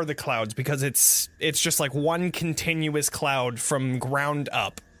 where are the clouds? Because it's just like one continuous cloud from ground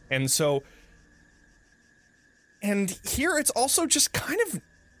up, and here it's also just kind of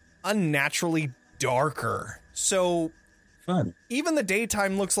unnaturally darker. So Fun. even the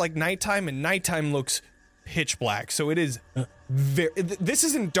daytime looks like nighttime, and nighttime looks pitch black. So it is this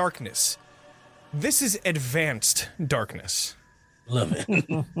isn't darkness. This is advanced darkness. Love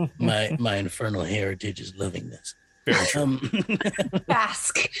it. my infernal heritage is loving this. Very true.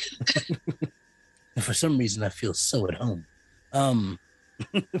 Ask. For some reason, I feel so at home. Arxis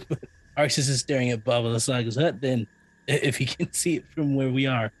is staring at Baba Lysaga's hut. Then, if he can see it from where we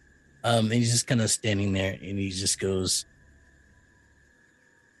are, and he's just kind of standing there, and he just goes,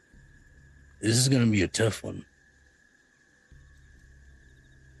 "This is going to be a tough one."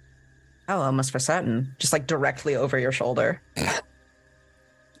 Oh, almost for certain. Just like directly over your shoulder.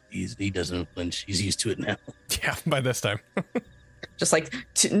 He doesn't flinch. He's used to it now. Yeah, by this time. Just like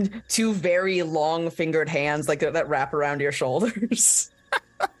two very long fingered hands like that wrap around your shoulders.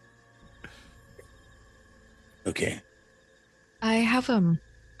 Okay. I have a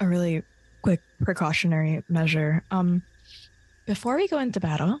really quick precautionary measure. Before we go into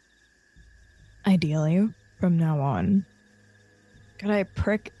battle, ideally from now on, could I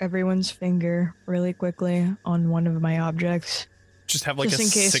prick everyone's finger really quickly on one of my objects? Just have like just a in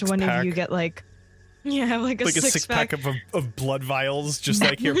case six one pack, of you get like like a six pack of blood vials. Just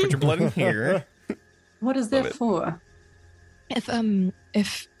like, here, put your blood in here. What is Love that it. for?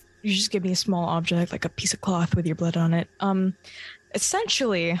 If you just give me a small object like a piece of cloth with your blood on it,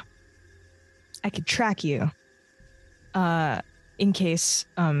 essentially I could track you in case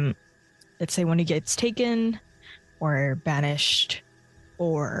let's say one of you gets taken or banished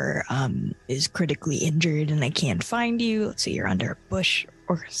or is critically injured and I can't find you. Let's say you're under a bush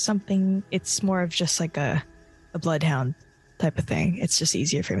or something. It's more of just like a bloodhound type of thing. It's just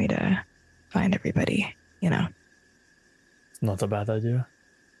easier for me to find everybody, It's not a bad idea.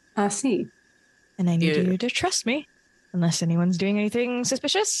 I see. And I need Yeah. you to trust me unless anyone's doing anything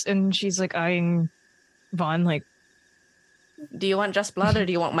suspicious. And she's like eyeing Vaughn like, Do you want just blood or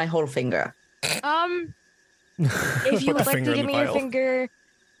do you want my whole finger? if you Put the would like finger to in give the me your vial. finger,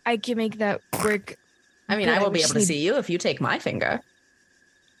 I can make that work. I mean, But I will be just able to need- see you if you take my finger.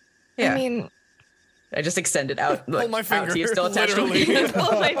 Yeah. I mean, I just extend it out. Pull my out finger. to you, still attached to Literally. me.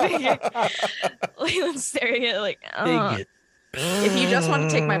 pull my finger. Leland's staring at it like, Take it. If you just want to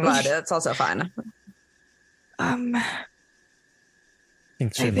take my blood, that's also fine. I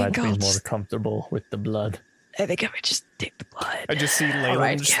think she I might think be I'll more just- comfortable with the blood. I think I would just take the blood. I just see Layla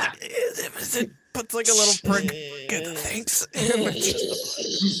right, just yeah. like, it puts like a little prick. Good, thanks.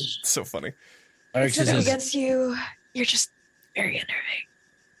 It's so funny. Arxis Nothing has, against you. You're just very unnerving.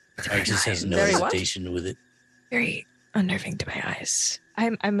 Arxis has no Very what? hesitation with it. Very unnerving to my eyes.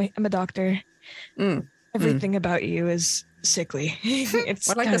 I'm a doctor. Mm. Everything about you is sickly. It's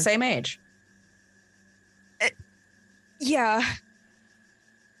We're like kind the of- same age. Yeah.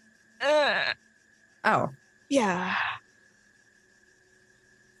 Oh, Yeah.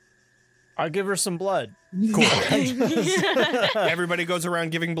 I'll give her some blood. Cool. Everybody goes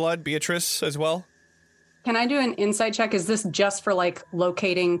around giving blood. Beatrice as well. Can I do an insight check? Is this just for like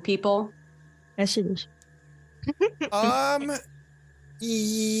locating people? Yes, it is.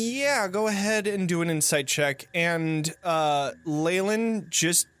 Yeah, go ahead and do an insight check. And Leyland,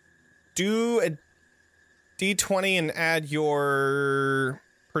 just do a D20 and add your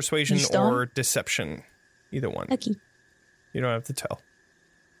persuasion or deception. Either one. Okay. You don't have to tell.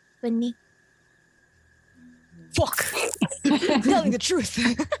 Funny. Fuck. Telling the truth.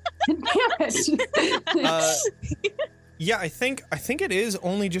 Damn it. Yeah, I think it is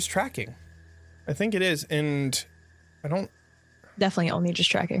only just tracking. I think it is, and I don't. Definitely only just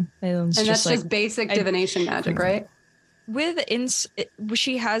tracking. And that's just basic divination magic, right? With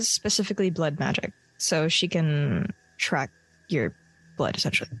she has specifically blood magic, so she can track your blood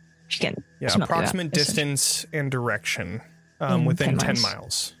essentially. She can. smell Approximate you out, distance and direction within 10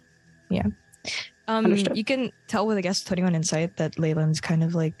 miles. Yeah. Understood. You can tell with, I guess, 21 insight that Leyland's kind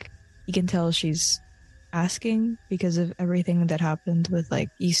of like, you can tell she's asking because of everything that happened with, like,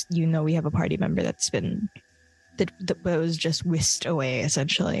 you know, we have a party member that was just whisked away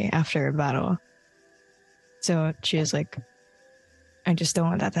essentially after a battle. So she is like, I just don't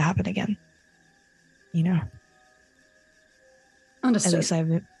want that to happen again. You know?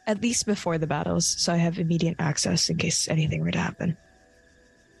 Understood. At least before the battles, so I have immediate access in case anything were to happen.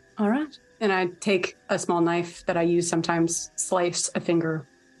 All right. And I take a small knife that I use sometimes, slice a finger,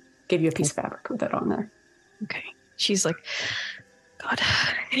 give you a piece of fabric with it on there. Okay. She's like, God.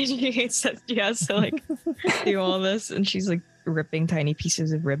 She hates that she has to like do all this. And she's like ripping tiny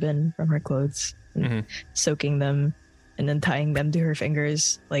pieces of ribbon from her clothes, and soaking them, and then tying them to her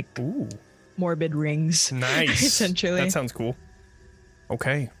fingers like morbid rings. Nice. Essentially. That sounds cool.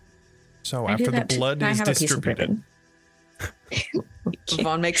 Okay. So after the blood is distributed.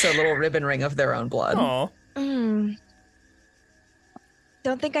 Vaughn makes a little ribbon ring of their own blood. Aw.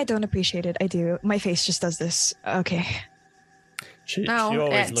 Don't think I don't appreciate it. I do. My face just does this. Okay. She No,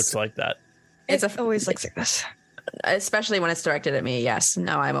 always looks like that. It's always looks like this. Especially when it's directed at me. Yes.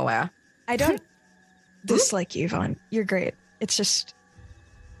 No, I'm aware. I don't dislike you, Vaughn. You're great. It's just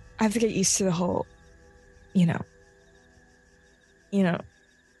I have to get used to the whole, you know.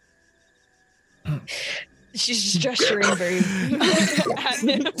 She's just gesturing very at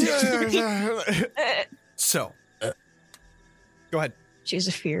him. So, go ahead. She's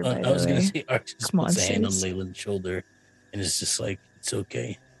a fear, by the way. I was going to say, Arch just puts a hand on Monsters. Leyland's shoulder, and it's just like, it's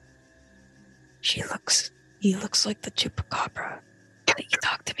okay. He looks like the chupacabra that you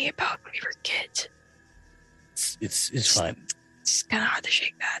talked to me about when we were kids. It's fine. It's kind of hard to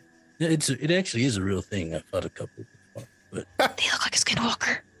shake that. It actually is a real thing. I've fought a couple before, but They look like a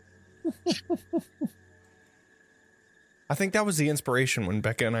skinwalker. I think that was the inspiration when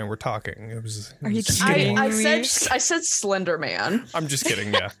Becca and I were talking. It was Are you just kidding? I said Slender Man. I'm just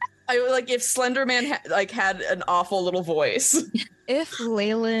kidding, yeah. I like if Slender Man had an awful little voice. If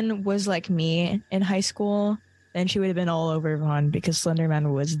Leyland was like me in high school, then she would have been all over Vaughn because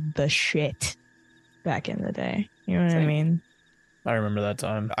Slenderman was the shit back in the day. You know what I mean? I remember that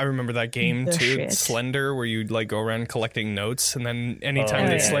time. I remember that game The too, shit. Slender, where you'd like go around collecting notes, and then anytime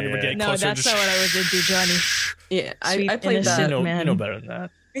that Slender would get No, closer, that's just not what I was into, Johnny. Yeah, Sweet I played that. innocent You man. know better than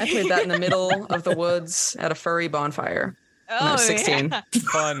that. I played that in the middle of the woods at a furry bonfire. When I was 16. Yeah.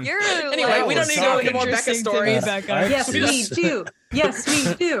 fun. You're Anyway, we don't need to go into more Becca stories. Yes, we do. Yes,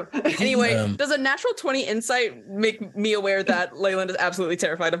 we do. Anyway, does a natural 20 insight make me aware that Leyland is absolutely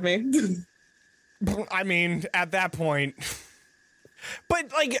terrified of me? I mean, at that point,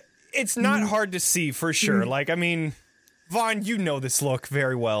 but like, it's not hard to see for sure. Like, I mean, Vaughn, you know this look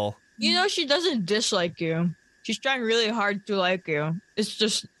very well. You know she doesn't dislike you. She's trying really hard to like you. It's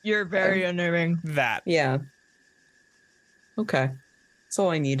just you're very unnerving. That. Yeah. Okay. That's all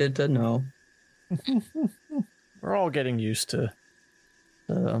I needed to know. We're all getting used to.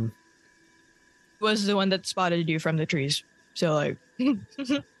 Was the one that spotted you from the trees. So like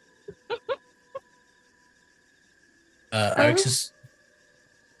Arxis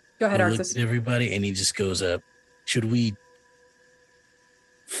Go ahead, looks Arxis. at everybody, and he just goes up. Should we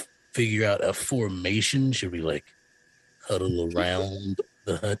figure out a formation? Should we like huddle around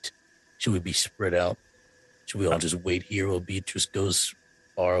the hut? Should we be spread out? Should we all just wait here while Beatrice goes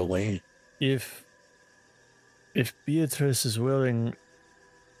far away? If Beatrice is willing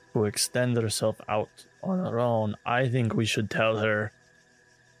to extend herself out on her own, I think we should tell her,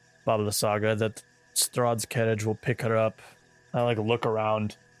 Baba Lysaga, that Strahd's carriage will pick her up. I like look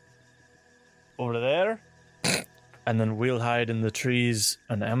around over there, and then we'll hide in the trees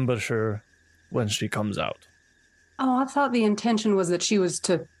and ambush her when she comes out. Oh, I thought the intention was that she was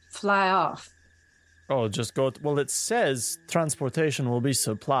to fly off? Oh, just go. Well, it says transportation will be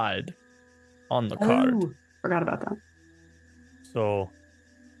supplied on the card. Oh, forgot about that. So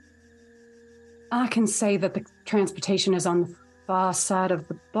I can say that the transportation is on the far side of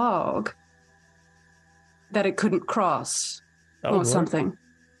the bog, that it couldn't cross that or would work. something.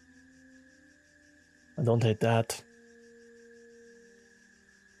 I don't hate that.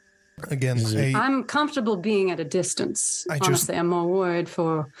 Again, I'm comfortable being at a distance. Honestly, I'm more worried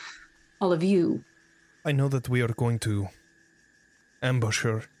for all of you. I know that we are going to ambush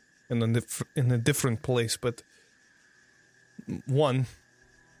her in a different place, but one,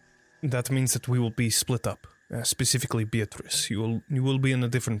 that means that we will be split up. Specifically, Beatrice, you will be in a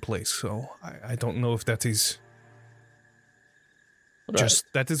different place. So I don't know if that is just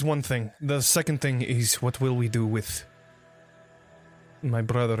that is one thing. The second thing is, what will we do with my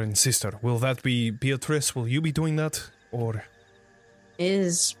brother and sister? Will that be Beatrice? Will you be doing that, or?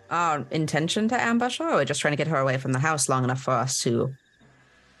 Is our intention to ambush her, or are we just trying to get her away from the house long enough for us to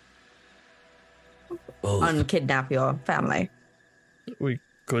unkidnap your family? We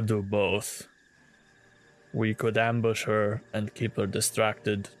could do both. We could ambush her and keep her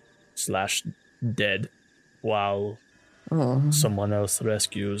distracted / dead while someone else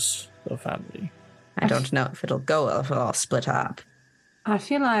rescues the family. I don't know if it'll go well if we're all split up. I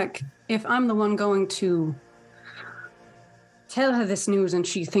feel like if I'm the one going to tell her this news and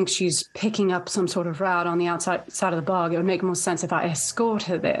she thinks she's picking up some sort of route on the outside side of the bog, it would make more sense if I escort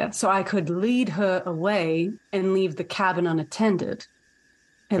her there so I could lead her away and leave the cabin unattended.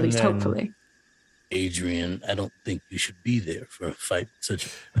 At least hopefully. Adrian, I don't think you should be there for a fight such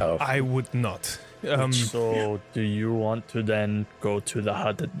a powerful. I would not. So, do you want to then go to the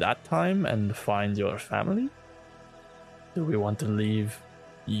hut at that time and find your family? Do we want to leave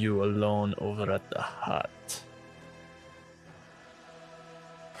you alone over at the hut?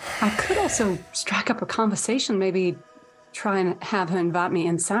 I could also strike up a conversation, maybe try and have her invite me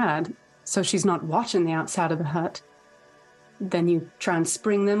inside so she's not watching the outside of the hut. Then you try and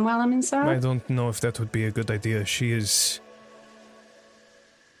spring them while I'm inside? I don't know if that would be a good idea. She is...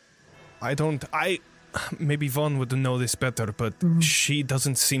 Maybe Vaughn would know this better, but she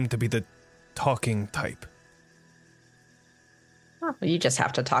doesn't seem to be the talking type. Well, you just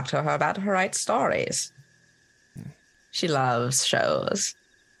have to talk to her about her right stories. She loves shows.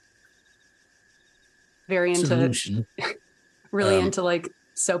 Very into... Solution. Really into, like,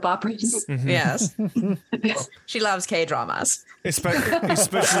 soap operas. Mm-hmm. Yes. She loves K-dramas.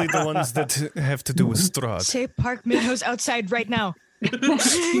 Especially the ones that have to do with Strahd. Say Park Minho's outside right now.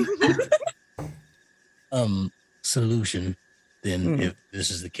 Solution. Then, if this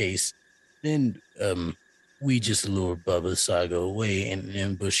is the case, then we just lure Baba Saga away and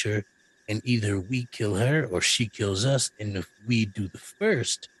ambush her, and either we kill her or she kills us. And if we do the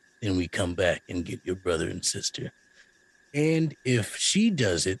first, then we come back and get your brother and sister. And if she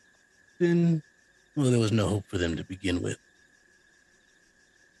does it, then, well, there was no hope for them to begin with.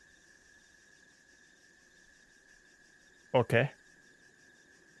 Okay.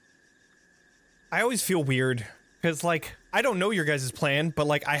 I always feel weird because, like, I don't know your guys' plan, but,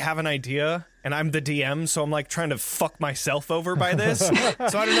 like, I have an idea and I'm the DM, so I'm, like, trying to fuck myself over by this. So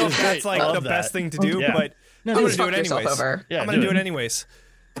I don't know if that's, like, the best thing to do, Yeah. but I'm going to do it anyways. Yeah, I'm going to do it anyways.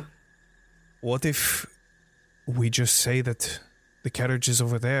 What if we just say that the carriage is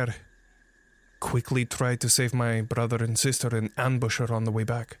over there, quickly try to save my brother and sister and ambush her on the way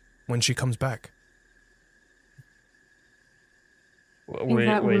back when she comes back?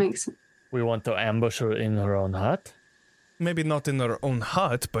 Makes sense. We want to ambush her in her own hut? Maybe not in her own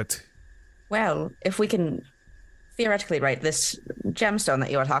hut, but... Well, if we can theoretically, right, this gemstone that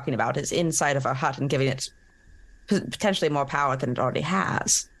you are talking about is inside of our hut and giving it potentially more power than it already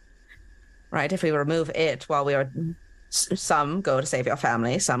has. Right? If we remove it while we are... Some go to save your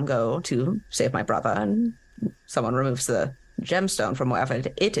family, some go to save my brother, and someone removes the gemstone from wherever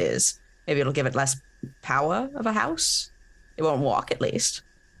it is. Maybe it'll give it less power of a house. It won't walk, at least.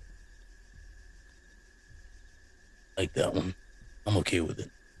 Like that one. I'm okay with it.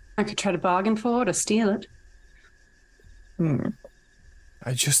 I could try to bargain for it or steal it.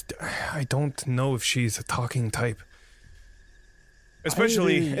 I don't know if she's a talking type.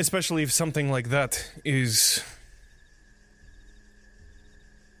 Especially if something like that is...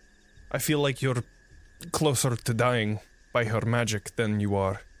 I feel like you're closer to dying by her magic than you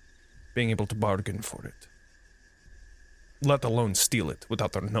are being able to bargain for it. Let alone steal it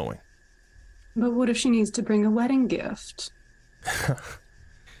without her knowing. But what if she needs to bring a wedding gift?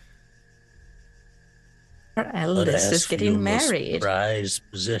 Her eldest is getting married. Surprise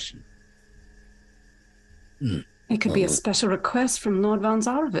possession. It could be a special request from Lord von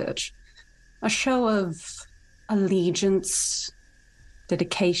Zarovich. A show of allegiance,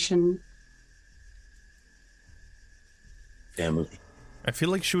 dedication. Family. I feel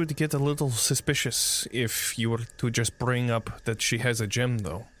like she would get a little suspicious if you were to just bring up that she has a gem,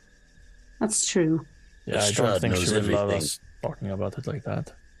 though. That's true. Yeah, I don't think she would love us talking about it like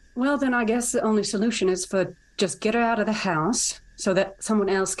that. Well, then I guess the only solution is for just get her out of the house so that someone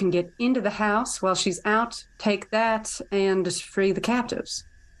else can get into the house while she's out, take that, and just free the captives.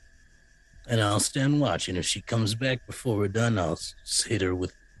 And I'll stand watch, and if she comes back before we're done, I'll just hit her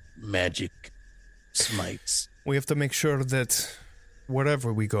with magic smites. We have to make sure that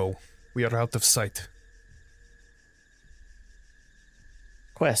wherever we go, we are out of sight.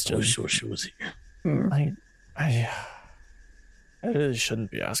 Question. I was sure she was here. I really shouldn't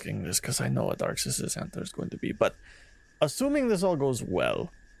be asking this because I know what Arxis' answer is going to be, but assuming this all goes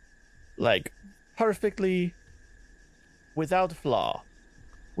well, like perfectly, without flaw,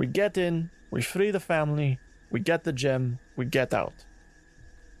 we get in, we free the family, we get the gem, we get out.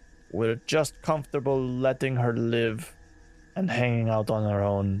 We're just comfortable letting her live and hanging out on her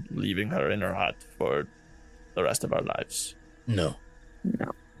own, leaving her in her hut for the rest of our lives. No.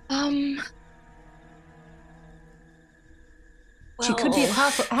 She could be a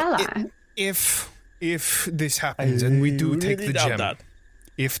powerful ally. If this happens and we do take the gem, that.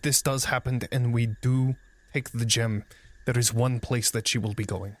 if this does happen and we do take the gem, there is one place that she will be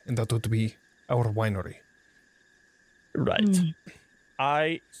going, and that would be our winery. Right.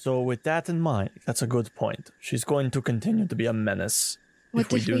 So with that in mind, that's a good point. She's going to continue to be a menace What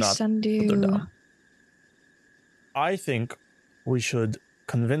if we if do we not send put her you? down. I think we should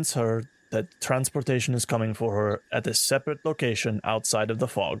convince her that transportation is coming for her at a separate location outside of the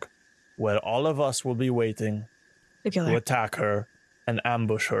fog, where all of us will be waiting To kill to her. attack her and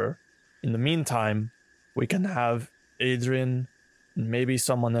ambush her. In the meantime, we can have Adrian and maybe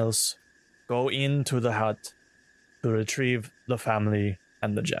someone else go into the hut to retrieve the family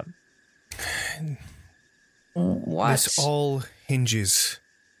and the gem. What? This all hinges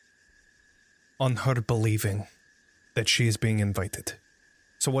on her believing that she is being invited.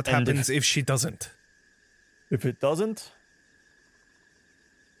 So what And happens if she doesn't? If it doesn't,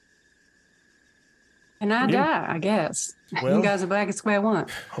 And I die, I guess. Well- You guys are back at square one.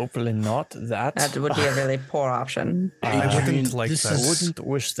 hopefully not that. That would be a really poor option. I wouldn't like this that. I wouldn't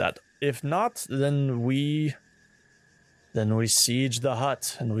wish that. If not, then we siege the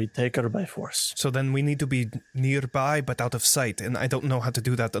hut and we take her by force. So then we need to be nearby but out of sight, and I don't know how to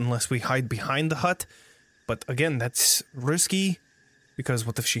do that unless we hide behind the hut. But again, that's risky, because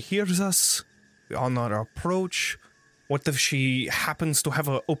what if she hears us on our approach? What if she happens to have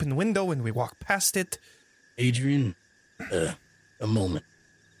an open window and we walk past it? Adrian, a moment.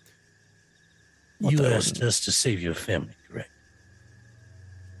 What You the- asked us to save your family, correct?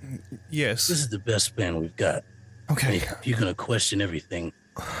 Yes. This is the best plan we've got. And Okay. if you're going to question everything,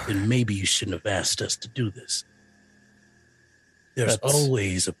 then maybe you shouldn't have asked us to do this. There's That's-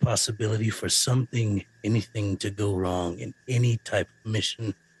 always a possibility for anything to go wrong in any type of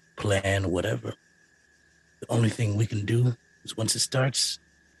mission, plan, whatever. The only thing we can do is once it starts,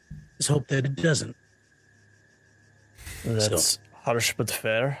 is hope that it doesn't. That's harsh but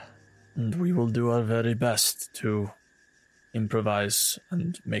fair, and we will do our very best to improvise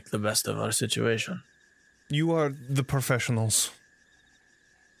and make the best of our situation. You are the professionals.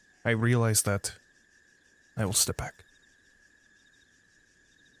 I realize that. I will step back.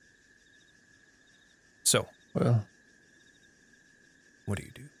 So, Well, what do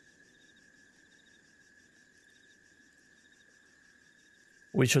you do?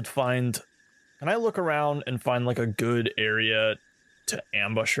 we should find... Can I look around and find like a good area to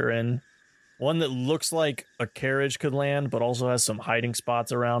ambush her in? One that looks like a carriage could land, but also has some hiding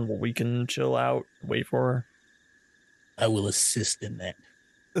spots around where we can chill out, wait for her. I will assist in that.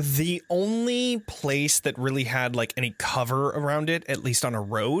 The only place that really had like any cover around it, at least on a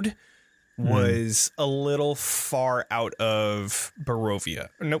road, was a little far out of Barovia.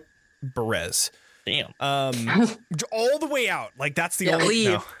 Nope, Berez. Damn. All the way out. Like that's the Yeah, only. leave.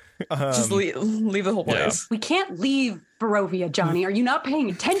 No. Just leave the whole yeah. place. We can't leave Barovia, Johnny. Are you not paying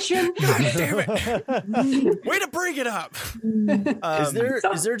attention? Damn it! Way to bring it up.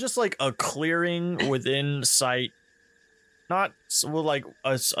 Is there just like a clearing within sight? Not well, like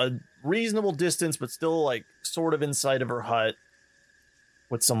a reasonable distance, but still like sort of inside of her hut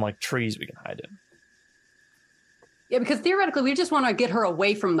with some like trees we can hide in. Yeah, because theoretically, we just want to get her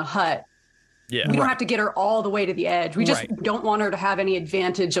away from the hut. Yeah. We don't have to get her all the way to the edge. We just Right. don't want her to have any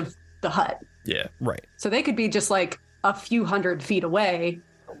advantage of the hut. Yeah. Right. So they could be just like a few 100 feet away.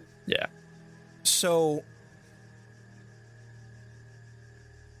 Yeah. So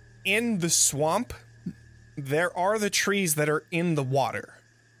in the swamp, there are the trees that are in the water.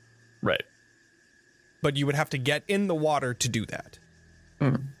 Right. But you would have to get in the water to do that.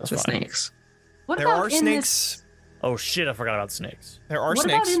 That's The fine. snakes. What There about are in snakes. Oh shit! I forgot about snakes. There are What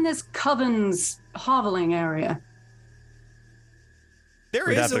snakes. about in this coven's hoveling area? There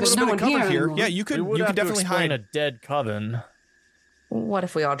We'd is have a to little no bit of one cover here here. anymore. Yeah, you could We would you have could to definitely explain hide. a dead coven. What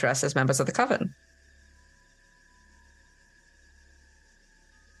if we all dress as members of the coven?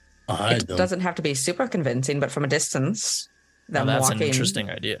 I'll hide It them. doesn't have to be super convincing, but from a distance, Now them that's an walking interesting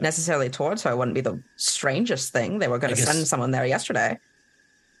idea. necessarily towards her wouldn't be the strangest thing. They were going I to guess- send someone there yesterday.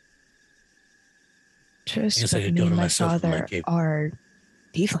 Just guess I but could me cover and my myself with my father cape. are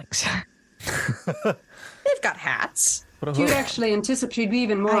tieflings. They've got hats. You'd actually anticipate she'd be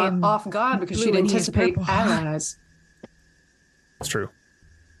even more I am off guard because blue she'd and he's anticipate purple. allies. It's true.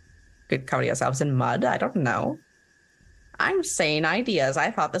 Could cover yourselves in mud. I don't know. I'm saying ideas.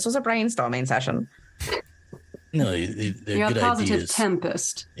 I thought this was a brainstorming session. No, they're You're a good positive ideas.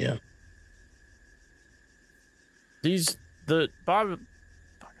 tempest. Yeah. I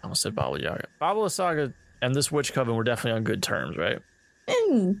almost said Baba Yaga. Baba Lysaga and this witch coven were definitely on good terms, right?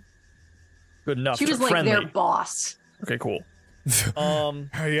 Good enough. She was like friendly. their boss. Okay, cool.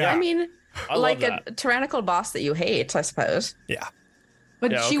 Yeah. I mean, I love like that. a tyrannical boss that you hate, I suppose. Yeah.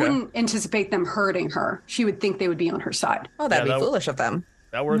 But Yeah, she okay. wouldn't anticipate them hurting her. She would think they would be on her side. Oh, that'd Yeah, be that- foolish of them.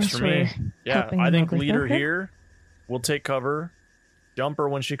 That works Unless for me. we're Yeah, helping I them think out with leader okay. here will take cover, jump her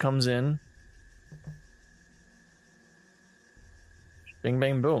when she comes in. Bing,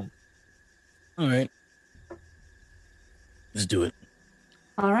 bang, boom. All right. Let's do it.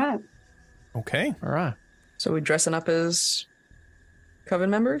 All right. Okay. All right. So we dressing up as coven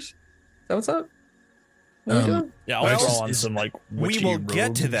members? Is that what's up? What are we doing? Yeah, I'll Well, throw on is- some like We witchy will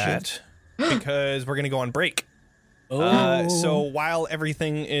get to robes and shit. that because we're going to go on break. Oh, So while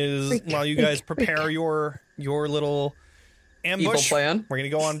everything is, Freak, while you freak, guys prepare freak. your little Evil ambush, plan. we're going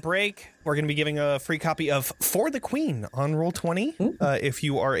to go on break. We're going to be giving a free copy of For the Queen on Roll20. If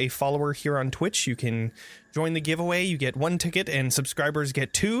you are a follower here on Twitch, you can join the giveaway. You get 1 ticket and subscribers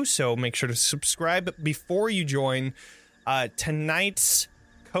get 2. So make sure to subscribe before you join. Tonight's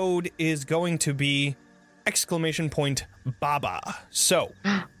code is going to be !Baba. So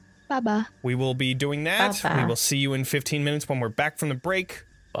Baba. we will be doing that. Baba. We will see you in 15 minutes when we're back from the break.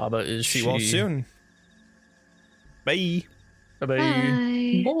 Baba is See she. you all soon. Bye. Bye-bye.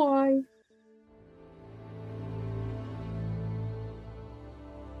 Bye. Boy.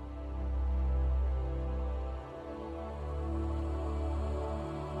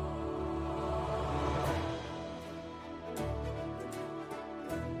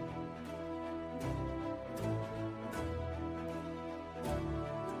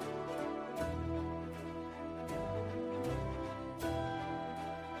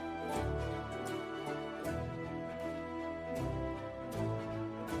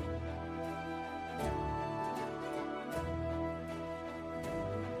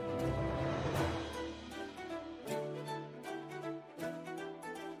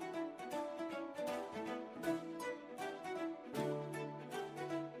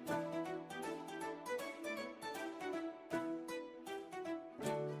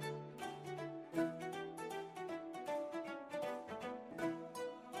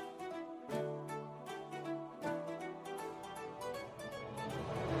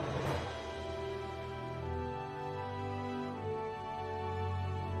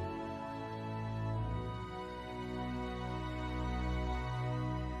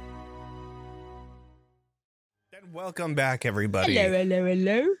 And welcome back, everybody.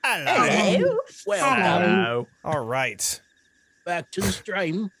 hello. Hello. well, Hello. All right. back to the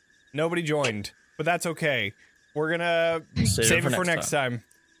stream. Nobody joined, but that's okay. We're gonna save it for next time.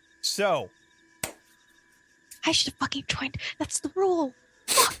 So, I should have fucking joined. That's the rule.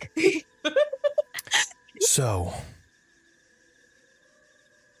 Fuck. so.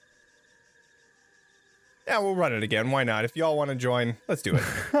 Yeah, we'll run it again. Why not? If y'all want to join, let's do it.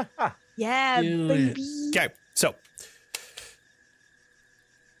 Yeah, Do baby. Okay, so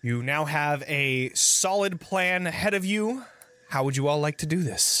you now have a solid plan ahead of you. How would you all like to do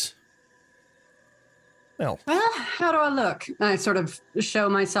this? Well, Well, how do I look? I sort of show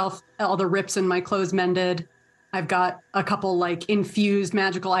myself all the rips in my clothes mended. I've got a couple like infused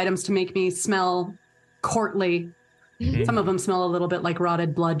magical items to make me smell courtly. Some of them smell a little bit like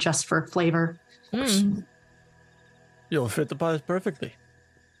rotted blood just for flavor. You'll fit the pies perfectly.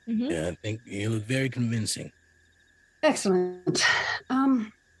 Yeah, I think you look very convincing. Excellent.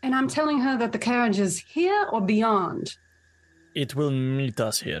 And I'm telling her that the carriage is here or beyond. It will meet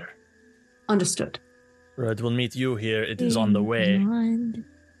us here. Understood. Or it will meet you here. It is on the way. Beyond.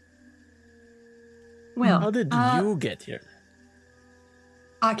 Well, How did you get here?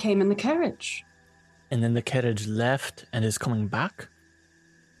 I came in the carriage. And then the carriage left and is coming back?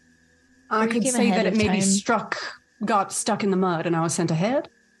 I Or you could came say ahead that it of maybe time. got stuck in the mud and I was sent ahead.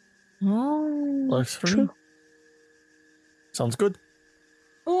 Oh, Works for me. true. Sounds good.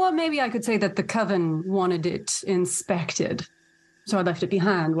 Or maybe I could say that the coven wanted it inspected. So I left it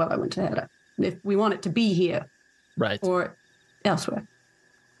behind while I went ahead. If we want it to be here Right. or elsewhere.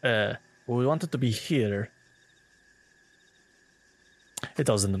 Well, we want it to be here. It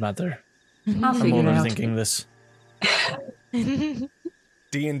doesn't matter. I'll I'm figure it out. overthinking this.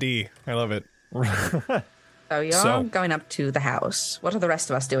 D&D. I love it. So you're So- going up to the house. What are the rest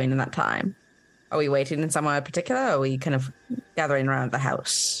of us doing in that time? Are we waiting in somewhere particular, or are we kind of gathering around the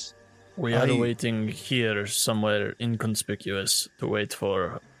house? We are waiting here somewhere inconspicuous to wait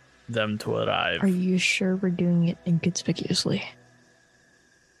for them to arrive. Are you sure we're doing it inconspicuously?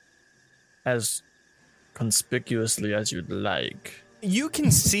 As conspicuously as you'd like. You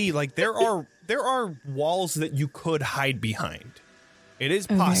can see, like, there are walls that you could hide behind. It is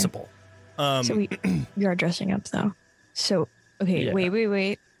Okay. possible. So we are dressing up though. So okay, Yeah.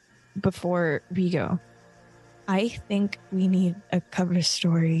 wait. Before we go, I think we need a cover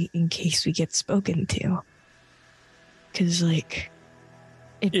story in case we get spoken to. Cause like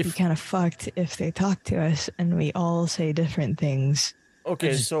it'd be If- kind of fucked if they talk to us and we all say different things. Okay,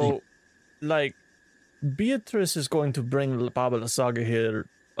 I just so, think- like, Beatrice is going to bring Baba Lysaga here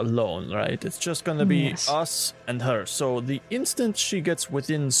alone, right? It's just gonna be Yes. us and her. So the instant she gets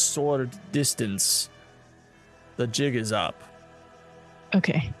within sword distance, the jig is up.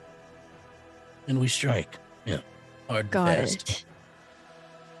 Okay, And we strike. Yeah. Hard and got fast. it.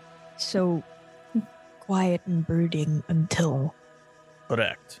 So quiet and brooding until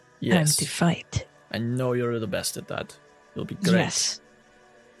Correct. time Yes. to fight. I know you're the best at that. You'll be great. Yes.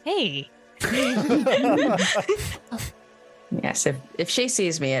 Hey. Yes, if she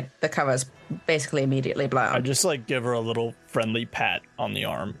sees me, the cover's basically immediately blown. I just like give her a little friendly pat on the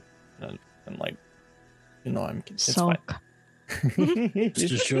arm, and like, it's fine. Sulk.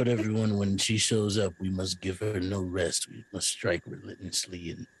 Just assured everyone when she shows up, we must give her no rest. We must strike relentlessly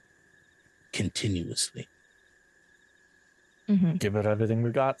and continuously. Mhm. Give her everything we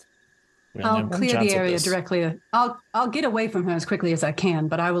got. We only I'll have one clear chance the at area this. directly. I'll get away from her as quickly as I can,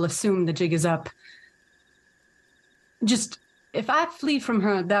 but I will assume the jig is up. Just if I flee from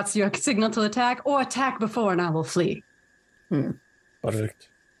her, that's your signal to attack, or attack before and I will flee. Perfect.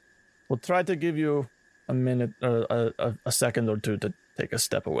 We'll try to give you a minute or a second or two to take a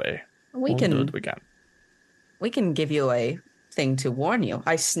step away. we We'll do can what we can. we can give you a thing to warn you.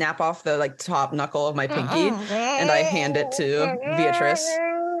 I snap off the top knuckle of my pinky and I hand it to Beatrice.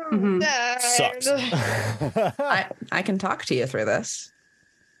 Mhm. Sucks. I can talk to you through this.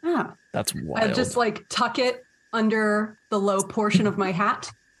 Ah, That's I wild. just like tuck it under the low portion of my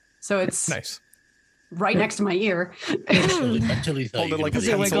hat, so it's Nice. right next to my ear. I totally thought Hold you it were like like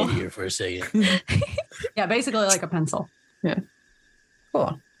a a pencil. here for a second. Yeah, basically like a pencil.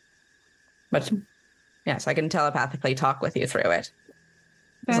 Cool. But yes, I can telepathically talk with you through it.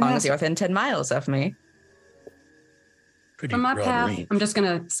 As long as you're within 10 miles of me. Pretty From my broad path, range. I'm just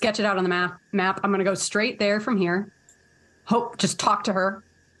gonna sketch it out on the map. I'm gonna go straight there from here. Just talk to her,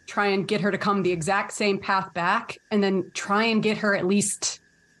 try and get her to come the exact same path back, and then try and get her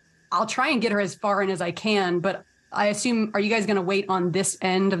I'll try and get her as far in as I can, but I assume, are you guys gonna wait on this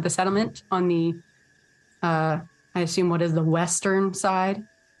end of the settlement on the, I assume what is the western side?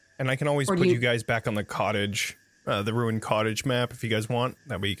 And I can always Or do put you- you guys back on the cottage, the ruined cottage map if you guys want.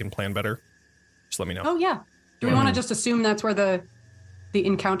 That way you can plan better. Just let me know. Oh yeah. Do we want to just assume that's where the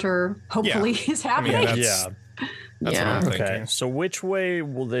encounter hopefully is I mean, happening? that's, Yeah. that's Yeah. what I'm Okay. thinking. So which way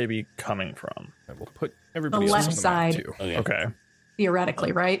will they be coming from? I will put everybody The else left on the map, side. too. Okay. Okay.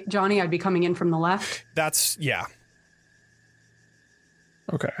 Theoretically, right? Johnny, I'd be coming in from the left. That's, yeah.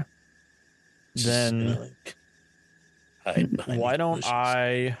 Okay. Just Then gonna, like, hide behind why these don't bushes.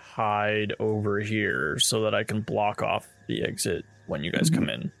 I hide over here so that I can block off the exit when you guys come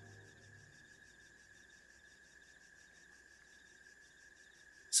in?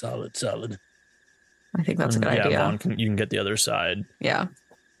 Solid. I think that's a good yeah, idea. Vaughn you can get the other side, Yeah.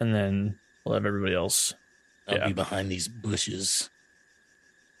 and then we'll have everybody else. I'll Yeah. be behind these bushes.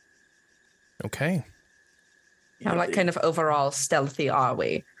 Okay. How like kind of overall stealthy are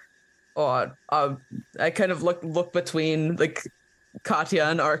we? Or I kind of look between like Katya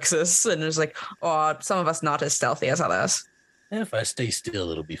and Arxis and it's like, oh, some of us not as stealthy as others. And if I stay still,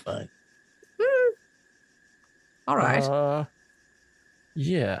 it'll be fine. All right.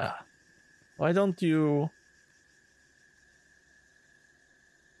 Yeah. Why don't you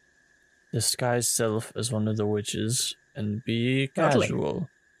disguise self as one of the witches and be Totally. casual.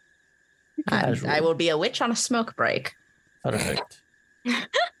 I will be a witch on a smoke break. Perfect.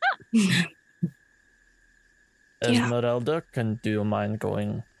 Esmeralda, do you mind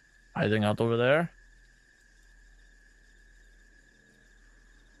going hiding out over there?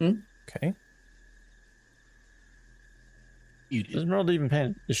 Okay. You did. Esmeralda even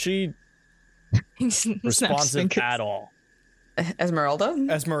paying? Is she He's responsive at all? Esmeralda?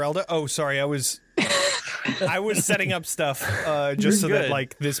 Esmeralda? Oh, sorry. I was setting up stuff just so You're that good.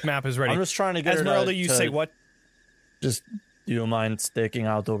 like this map is ready. I'm just trying to get Esmeralda, her you to say what? Just, do you mind staking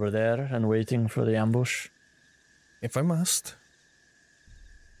out over there and waiting for the ambush? If I must.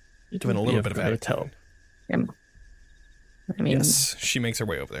 It Doing a would little be bit of great attitude. help. I mean, Yes, she makes her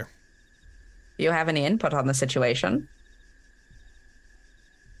way over there. do you have any input on the situation?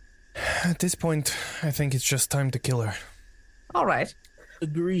 At this point, I think it's just time to kill her. All right.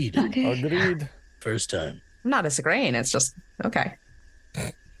 Agreed. Okay. Agreed. First time. I'm not disagreeing. It's just, okay.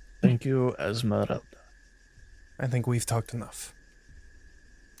 Thank you, Esmeralda. I think we've talked enough.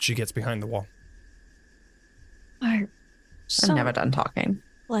 She gets behind the wall. Are so I'm never done talking.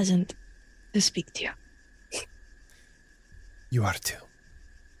 pleasant to speak to you. You are too.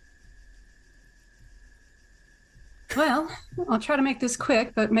 Well, I'll try to make this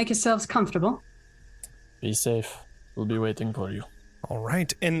quick, but make yourselves comfortable. Be safe. We'll be waiting for you. All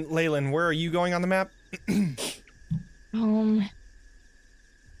right. And Leyland, where are you going on the map?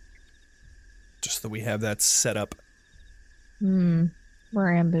 Just so that we have that set up. We're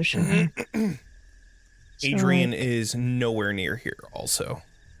ambushing her. Adrian is nowhere near here also.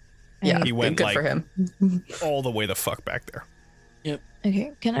 Yeah, He went good like for him. all the way the fuck back there.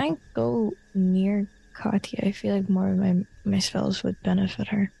 Okay, can I go near Katya? I feel like more of my spells would benefit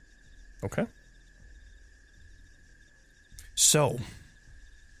her. Okay. So,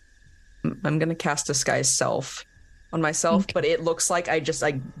 I'm going to cast Disguise Self on myself, but it looks like I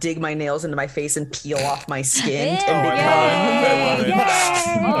dig my nails into my face and peel off my skin I love it.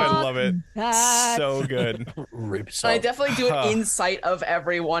 I love it. Ah, So good. Rips I off. definitely do it in sight of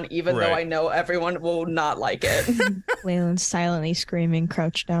everyone, even though Right. I know everyone will not like it. Leyland's silently screaming,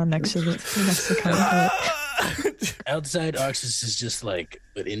 crouched down next to the counter. Outside, Arxis is just like,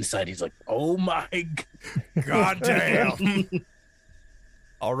 but inside he's like, oh my God damn.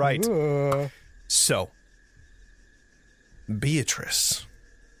 All right. So, Beatrice,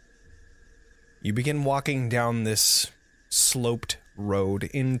 you begin walking down this sloped road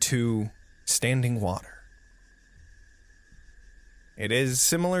into standing water. It is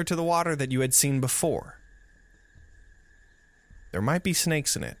similar to the water that you had seen before. There might be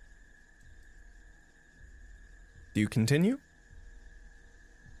snakes in it. Do you continue?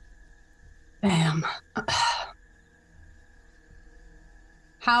 Bam.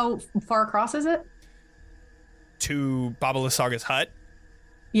 How far across is it? To Baba Lysaga's hut?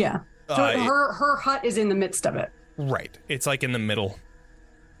 Yeah. So Uh, her hut is in the midst of it. Right. It's like in the middle.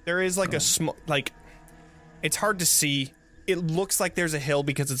 There is like a small, like, it's hard to see. It looks like there's a hill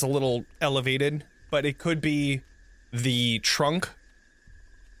because it's a little elevated, but it could be the trunk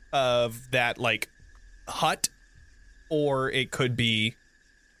of that, like, hut, or it could be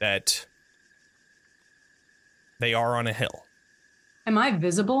that they are on a hill. Am I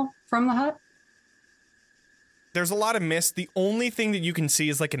visible from the hut? There's a lot of mist. The only thing that you can see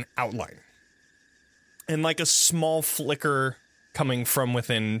is like an outline and like a small flicker coming from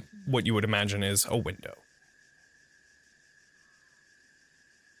within what you would imagine is a window.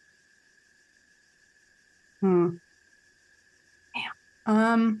 Damn.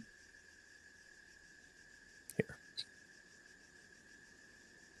 Here.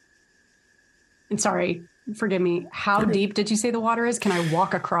 And sorry, forgive me. How deep did you say the water is? Can I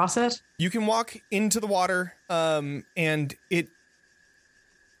walk across it? You can walk into the water, and it.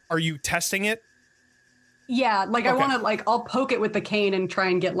 Are you testing it? Yeah, like I Okay. want to, like, I'll poke it with the cane and try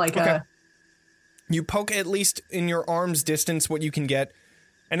and get like Okay. a. You poke at least in your arm's distance what you can get,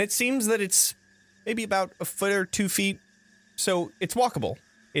 and it seems that it's maybe about a foot or 2 feet, so it's walkable.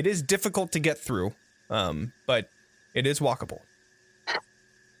 It is difficult to get through, but it is walkable.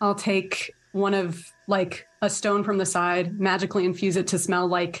 I'll take one of, like, a stone from the side, magically infuse it to smell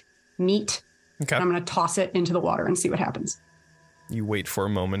like meat. Okay. And I'm going to toss it into the water and see what happens. You wait for a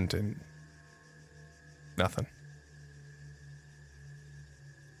moment and nothing.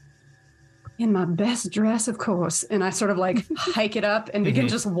 In my best dress, of course. And I sort of like hike it up and begin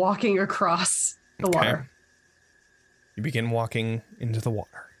just walking across the water. You begin walking into the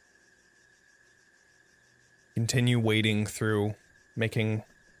water. Continue wading through, making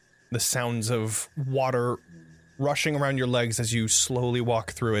the sounds of water rushing around your legs as you slowly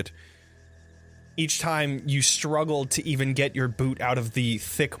walk through it. Each time you struggle to even get your boot out of the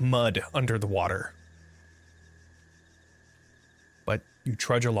thick mud under the water. But you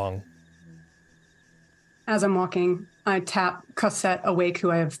trudge along. As I'm walking, I tap Cosette awake,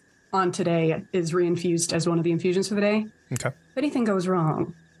 who I have on today, is reinfused as one of the infusions for the day. Okay. If anything goes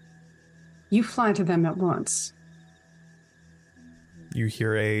wrong, you fly to them at once. You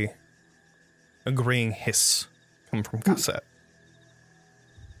hear a agreeing hiss come from Cosette.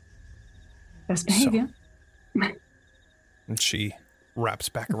 Best behavior. And she wraps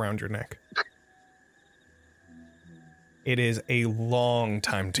back around your neck. It is a long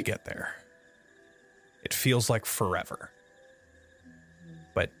time to get there. It feels like forever.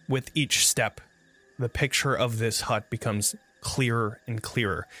 But with each step, the picture of this hut becomes clearer and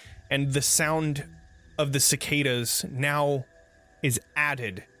clearer. And the sound of the cicadas now is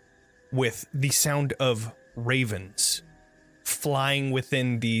added with the sound of ravens flying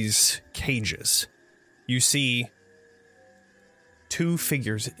within these cages. You see two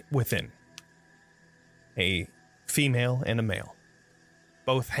figures within, a female and a male,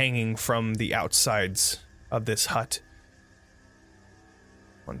 both hanging from the outsides of this hut.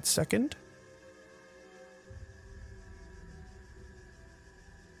 1 second.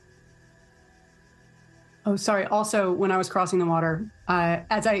 Oh, sorry. Also, when I was crossing the water,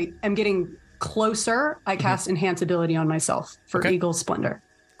 as I am getting closer, I cast Enhance Ability on myself for Eagle Splendor.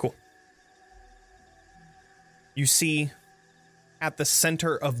 Cool. You see, at the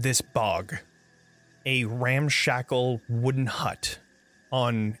center of this bog, a ramshackle wooden hut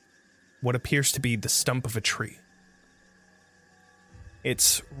on what appears to be the stump of a tree.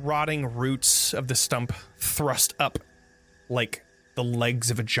 Its rotting roots of the stump thrust up like the legs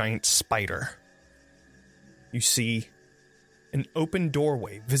of a giant spider. You see an open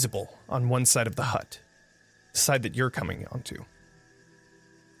doorway visible on one side of the hut, the side that you're coming onto,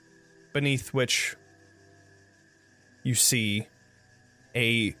 beneath which you see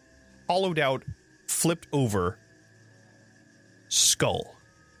a hollowed out, flipped over skull.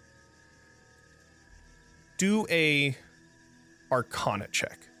 Do a Arcana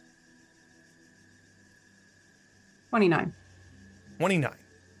check. 29. 29.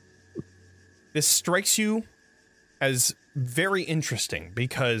 This strikes you as very interesting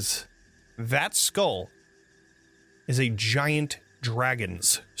because that skull is a giant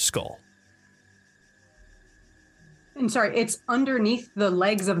dragon's skull. And sorry, it's underneath the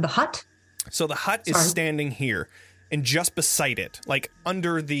legs of the hut? So the hut is standing here, and just beside it, like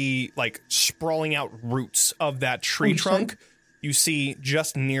under the sprawling out roots of that tree trunk, you see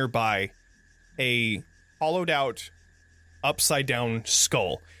just nearby a hollowed out, upside down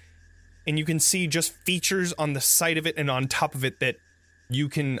skull. And you can see just features on the side of it and on top of it that you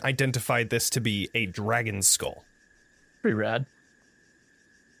can identify this to be a dragon's skull. Pretty rad.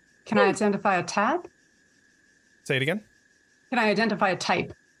 Can I identify a tag? Say it again. Can I identify a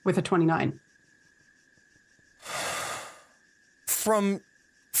type with a 29? From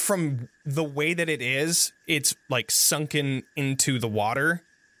the way that it is, it's like sunken into the water.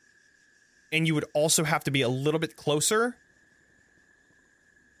 And you would also have to be a little bit closer.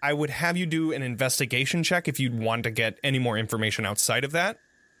 I would have you do an investigation check if you'd want to get any more information outside of that.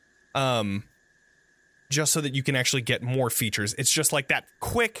 Just so that you can actually get more features. It's just like that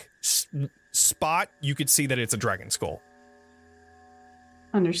quick spot, you could see that it's a dragon skull.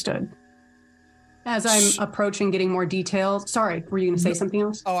 Understood. As I'm approaching, getting more details. Sorry, were you going to say something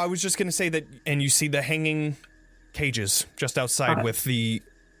else? Oh, I was just going to say that, and you see the hanging cages just outside with the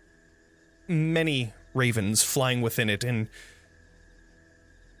many ravens flying within it and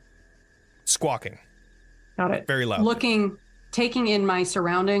squawking. Got it. Very loud. Taking in my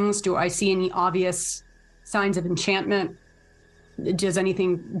surroundings, do I see any obvious signs of enchantment? Does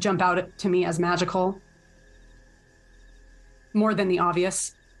anything jump out to me as magical? More than the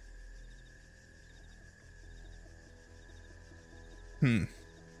obvious?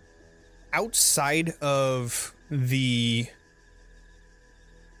 Outside of the...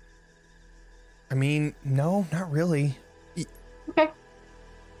 I mean, no, not really. Okay.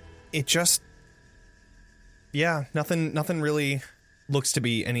 It just... Yeah, nothing really looks to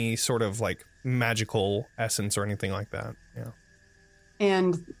be any sort of like magical essence or anything like that. Yeah.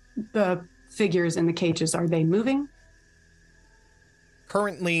 And the figures in the cages, are they moving?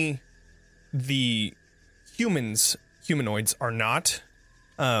 Currently, the humanoids are not.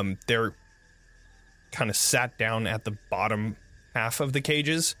 They're kind of sat down at the bottom half of the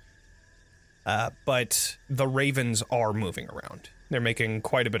cages. But the ravens are moving around. They're making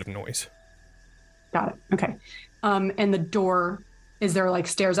quite a bit of noise. Got it. Okay. And the door, is there like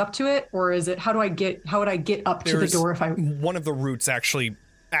stairs up to it, or is it, how would I get up to the door if I... One of the roots actually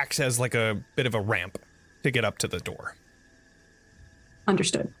acts as like a bit of a ramp to get up to the door.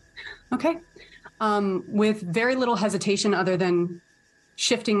 Understood. Okay. With very little hesitation other than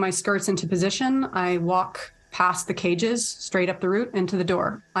shifting my skirts into position, I walk past the cages, straight up the route, into the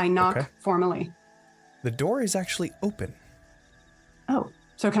door. I knock formally. The door is actually open. Oh,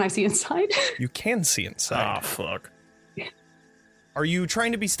 so can I see inside? You can see inside. Oh, fuck. Are you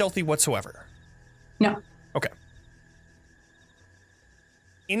trying to be stealthy whatsoever? No. Okay.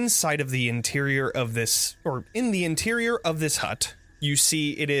 Inside of the interior of this, or in the interior of this hut, you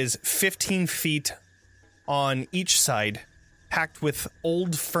see it is 15 feet on each side, packed with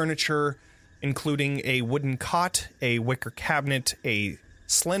old furniture, including a wooden cot, a wicker cabinet, a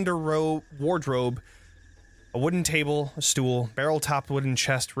slender wardrobe, a wooden table, a stool, barrel-topped wooden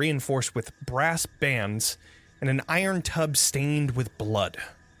chest reinforced with brass bands, and an iron tub stained with blood.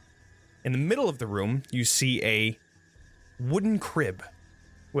 In the middle of the room, you see a wooden crib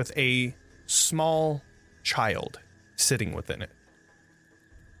with a small child sitting within it.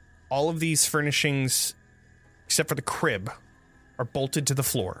 All of these furnishings, except for the crib, are bolted to the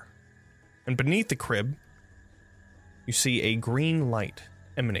floor. And beneath the crib, you see a green light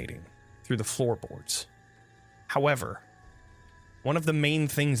emanating through the floorboards. However, one of the main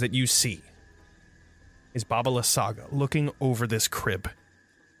things that you see is Baba Lysaga looking over this crib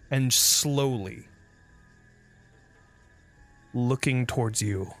and slowly looking towards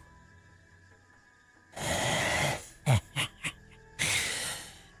you.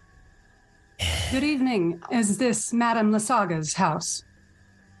 Good evening. Is this Madame Lysaga's house?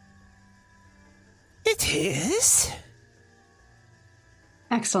 It is.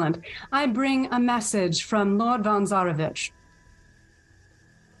 Excellent. I bring a message from Lord von Zarevich.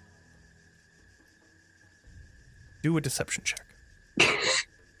 Do a deception check.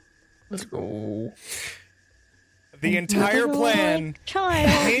 Let's go. The entire plan Child.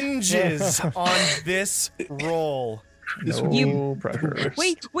 hinges on this roll. No pressure.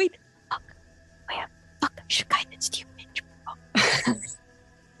 Wait. Fuck. Should guidance to you.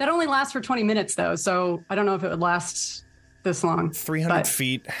 That only lasts for 20 minutes, though, so I don't know if it would last this long. 300 but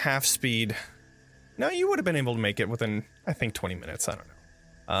feet, half speed. No, you would have been able to make it within, I think, 20 minutes. I don't know.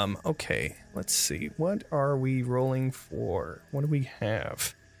 Okay, let's see. What are we rolling for? What do we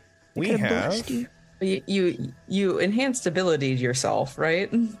have? We have... You enhanced ability yourself,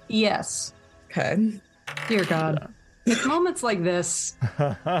 right? Yes. Okay. Dear God. It's moments like this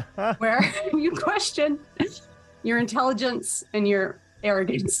where you question your intelligence and your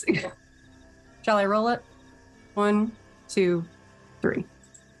arrogance. Shall I roll it? 1, 2, 3.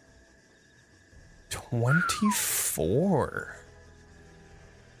 24.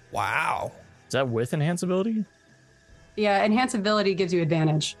 Wow. Is that with enhance ability? Yeah, enhance ability gives you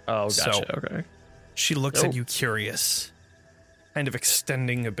advantage. Oh, gotcha. So- Okay. She looks at you curious, kind of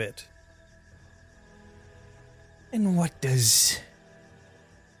extending a bit. And what does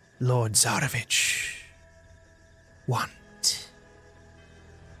Lord Zarevich want?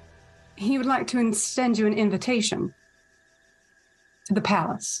 He would like to extend you an invitation to the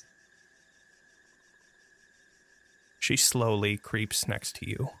palace. She slowly creeps next to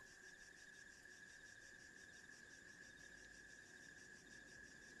you.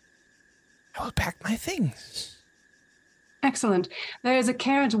 I will pack my things. Excellent. There is a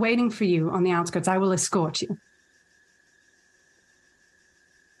carriage waiting for you on the outskirts. I will escort you.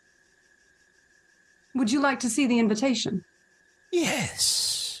 Would you like to see the invitation?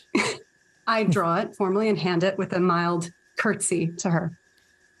 Yes. I draw it formally and hand it with a mild curtsy to her.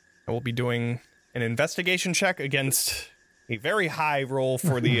 I will be doing an investigation check against a very high roll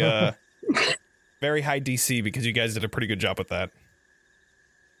for the very high DC because you guys did a pretty good job with that.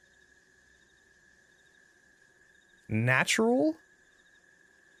 Natural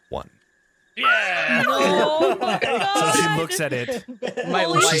 1. Yeah. Oh my So God. she looks at it. My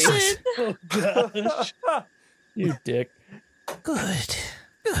Holy life. shit. Oh, gosh. You dick. Good.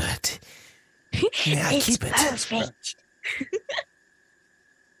 May I keep it? Perfect.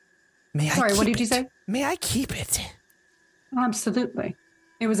 May I Sorry, keep what did you it? say? May I keep it? Absolutely.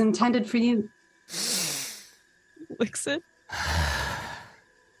 It was intended for you. Licks it.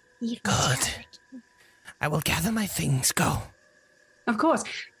 Good. I will gather my things. Go. Of course.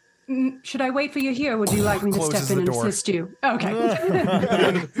 Should I wait for you here? Or would you like me to Closes step in the and door. assist you?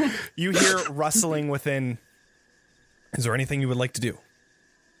 Okay. You hear rustling within. Is there anything you would like to do?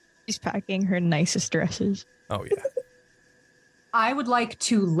 She's packing her nicest dresses. Oh, yeah. I would like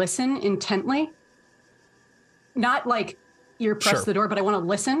to listen intently. Not like ear press Sure. the door, but I want to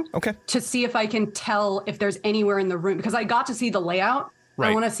listen Okay. to see if I can tell if there's anywhere in the room because I got to see the layout Right.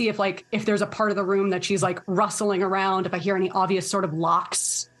 I want to see if there's a part of the room that she's like rustling around, if I hear any obvious sort of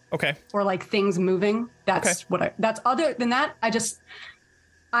locks Okay. or like things moving. That's other than that,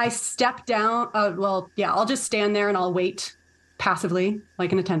 I step down. I'll just stand there and I'll wait passively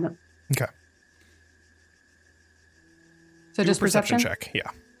like an attendant. Okay. So Do just a perception perception? check.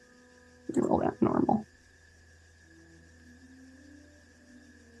 Yeah. Roll that normal.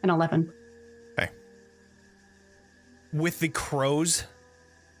 An 11. Okay. With the crows,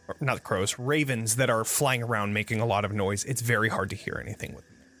 or not crows, ravens that are flying around making a lot of noise, it's very hard to hear anything with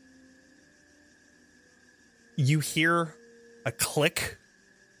them there. You hear a click.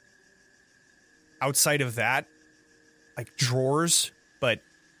 Outside of that, like drawers, but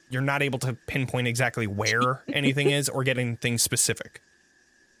you're not able to pinpoint exactly where anything is or get anything specific.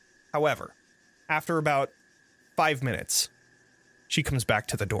 However, after about 5 minutes, she comes back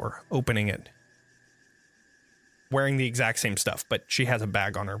to the door, opening it, wearing the exact same stuff, but she has a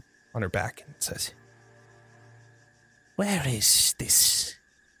bag on her back and says, Where is this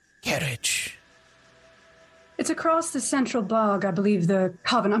carriage? It's across the central bog, I believe the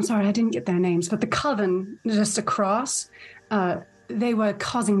coven. I'm sorry, I didn't get their names, but the coven just across. They were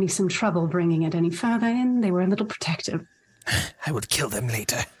causing me some trouble bringing it any further in. They were a little protective. I will kill them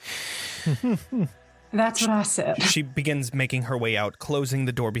later. That's what I said. She begins making her way out, closing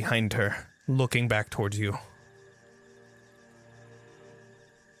the door behind her, looking back towards you.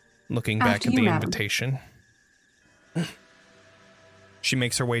 Looking back After at you, the madam. invitation. She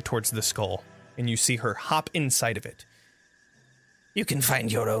makes her way towards the skull, and you see her hop inside of it. You can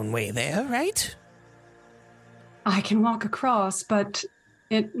find your own way there, right? I can walk across, but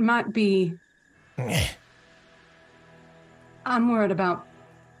it might be... I'm worried about...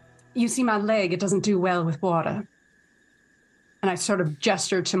 You see my leg, it doesn't do well with water. And I sort of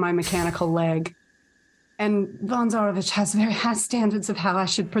gesture to my mechanical leg. And Von Zarovich has very high standards of how I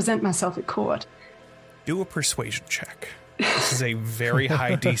should present myself at court. Do a persuasion check. This is a very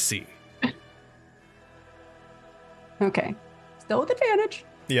high DC. Okay. Still with advantage.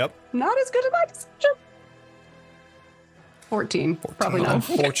 Yep. Not as good as my deception. 14. Probably not.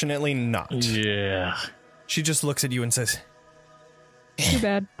 Unfortunately not. Yeah. She just looks at you and says, Too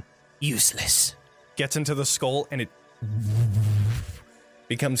bad. Useless. gets into the skull, and it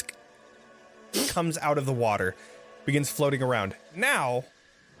comes out of the water, begins floating around. Now,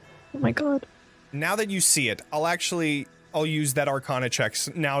 Oh my god. now that you see it, I'll use that Arcana checks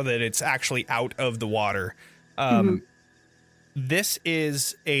now that it's actually out of the water. This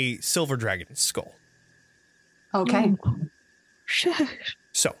is a silver dragon skull. Okay. Shit.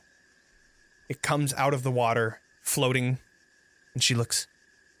 So, it comes out of the water, floating, and she looks.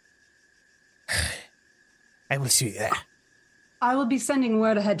 I will see you there. I will be sending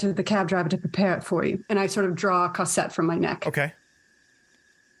word ahead to the cab driver to prepare it for you. And I sort of draw a cassette from my neck. Okay.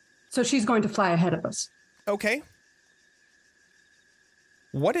 So she's going to fly ahead of us. Okay.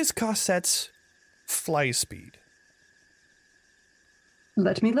 What is Cossette's fly speed?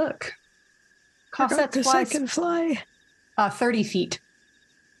 Let me look. Forgot Cossette's flies can fly. 30 feet.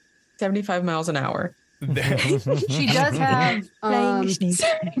 75 miles an hour. She does have Flying snake.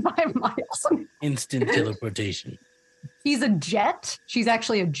 75 miles. Instant teleportation. She's a jet. She's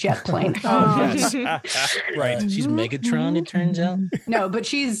actually a jet plane. Yes. Right. She's Megatron, it turns out. No, but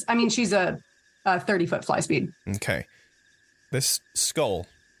she's a 30-foot fly speed. Okay. This skull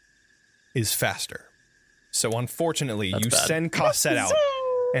is faster. So unfortunately, That's you bad. send Cossette out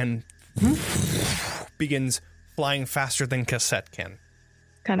and begins flying faster than Cassette can.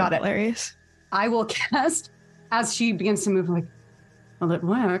 Kind of Got it. hilarious. I will cast, as she begins to move, like, well, it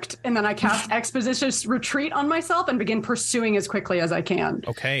worked. And then I cast Expeditious Retreat on myself and begin pursuing as quickly as I can.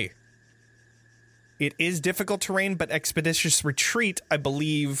 Okay. It is difficult terrain, but Expeditious Retreat, I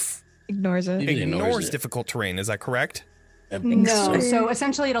believe, Ignores it. It ignores ignores it. difficult terrain. Is that correct? No. So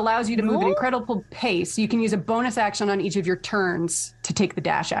essentially, it allows you to move at incredible pace. You can use a bonus action on each of your turns to take the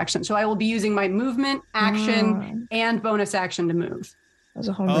dash action. So I will be using my movement, action, and bonus action to move. As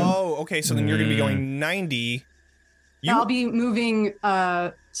a home run. Oh, okay. So then you're going to be going 90. I'll be moving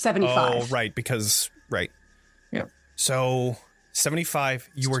 75. Oh, right. Because, right. Yep. So 75,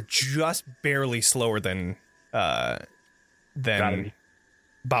 you are just barely slower than Gotta be.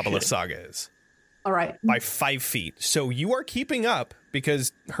 Baba Lysaga is. All right. By 5 feet. So you are keeping up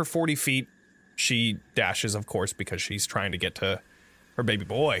because her 40 feet, she dashes, of course, because she's trying to get to her baby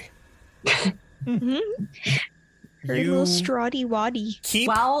boy. Her little strawdy waddy. Keep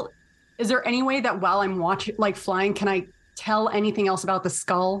Is there any way that while I'm flying, can I tell anything else about the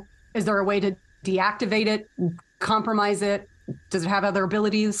skull? Is there a way to deactivate it, compromise it? Does it have other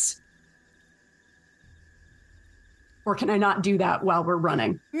abilities? Or can I not do that while we're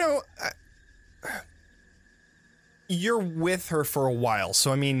running? No, you're with her for a while,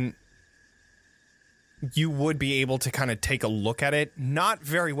 so I mean, you would be able to kind of take a look at it. Not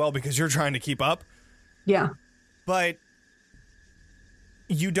very well because you're trying to keep up, Yeah. but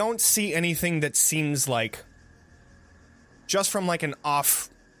you don't see anything that seems like, just from like an off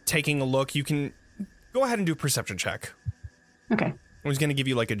taking a look, you can go ahead and do a perception check. Okay. I was going to give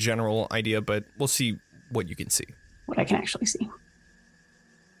you like a general idea, but we'll see what you can see. What I can actually see.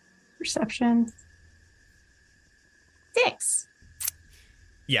 Perception. 6.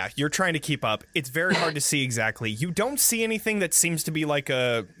 Yeah, you're trying to keep up. It's very hard to see exactly. You don't see anything that seems to be like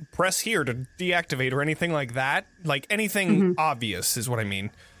a press here to deactivate or anything like that. Like anything obvious is what I mean.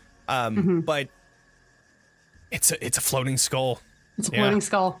 But it's a floating skull. It's a floating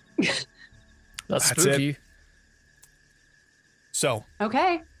skull. That's That's spooky. it. So,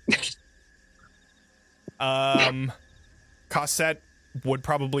 Okay. Cossette would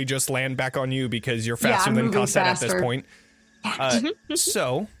probably just land back on you because you're faster I'm than moving Cossette at this faster. point.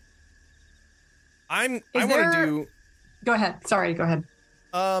 So, I want to there- do. Go ahead. Sorry, go ahead.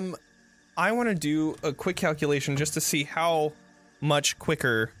 I want to do a quick calculation just to see how much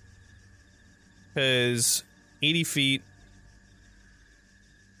quicker. Because 80 feet,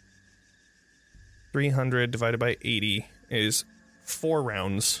 300 divided by 80 is 4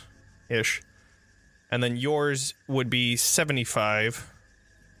 rounds ish. And then yours would be 75.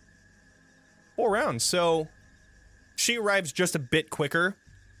 4 rounds. So she arrives just a bit quicker.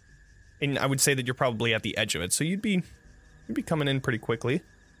 And I would say that you're probably at the edge of it. So you'd be coming in pretty quickly.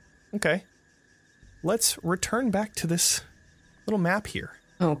 Okay. Let's return back to this little map here.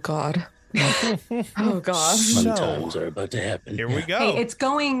 Oh God. Oh God. Fun So- times are about to happen. Here we go. Hey, it's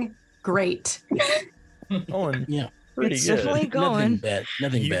going great. Owen, Yeah. pretty It's good. definitely Nothing going. bad.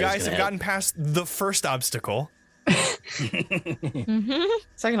 Nothing You bad. guys have gotten past the first obstacle.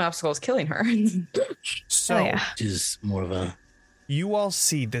 Second obstacle is killing her. So Oh, yeah. Which is more of a you all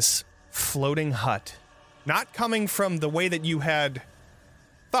see this floating hut, not coming from the way that you had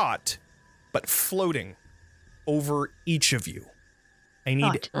thought, but floating over each of you. I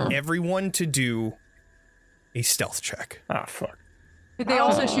need everyone to do a stealth check. Ah, fuck. Did they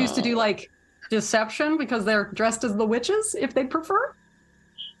also choose to do like deception because they're dressed as the witches if they prefer?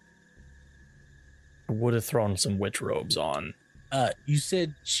 I would have thrown some witch robes on. you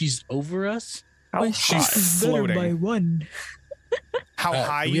said she's over us? How She's high? floating. one. How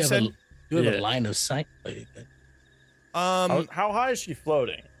high do we you have said? do we have Yeah. a line of sight? How high is she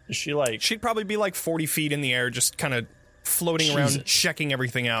floating? Is she like... She'd probably be like 40 feet in the air, just kind of floating around, Jesus. checking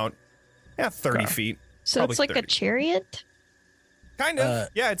everything out. Yeah, 30 feet. So Probably it's like 30. a chariot? Kind of.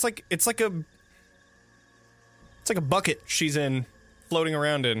 Yeah, it's like a bucket she's in, floating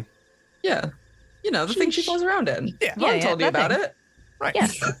around in. Yeah. You know, the thing she flies around in. Yeah. Mom Yeah, told yeah, you about that it. Right. Yeah.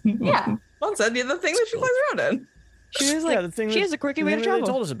 Yeah. Mom said you the thing that she flies around in. She was like, yeah, the thing she that- has a quirky the way thing to that they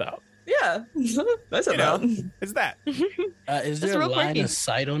travel. told us about. Yeah. I said You know, that. it's that. Is That's there a real line quirky. of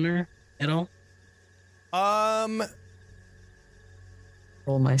sight on her at all?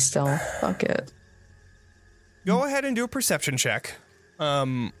 Roll my stealth bucket. Go ahead and do a perception check.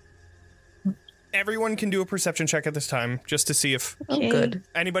 Everyone can do a perception check at this time, just to see if Oh, Okay. good.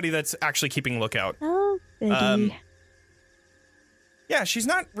 anybody that's actually keeping lookout. Oh, Betty. Yeah, she's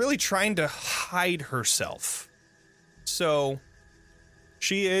not really trying to hide herself. So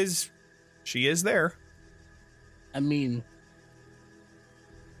she is there. I mean,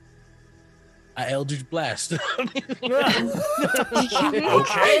 I Eldritch Blast. Okay.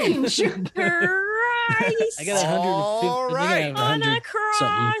 I got 150. All right. On a something.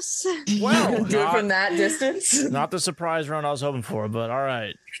 cross. Well, Do it from that distance. Not the surprise round I was hoping for, but all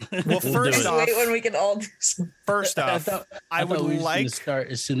right. well, first it. off, Wait when we can all do something. first off, I would thought we were just gonna like start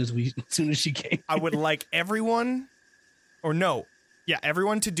as soon as she came. I would like everyone, or no, yeah,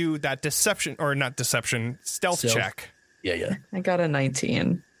 everyone to do that deception, or not deception, stealth Stealth. check. Yeah. I got a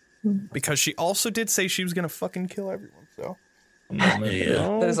 19. Because she also did say she was going to fucking kill everyone, so. Yeah.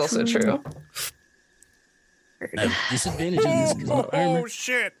 That is also true. I have disadvantage in this because of my armor. Oh,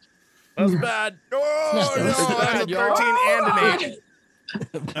 shit. That's bad. Oh, no, that's a 13 and an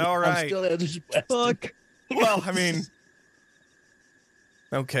 8. All I'm right. still Eldritch Blast. Fuck. Well, I mean.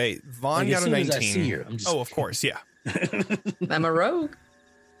 Okay, Vaughn Like, as got a soon as 19. I see her, I'm just- Oh, of course, yeah. I'm a rogue.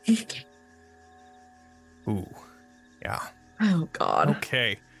 Ooh, yeah. Oh, God.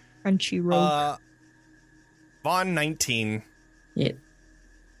 Okay. Crunchy roll. Vaughn 19, Yeah.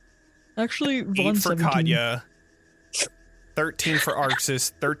 Actually, 8 Vaughn for 17. Katya, 13 for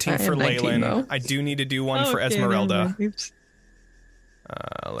Arxis, 13 I for am 19 Leyland. though. I do need to do one for Okay, Esmeralda. never mind. Oops.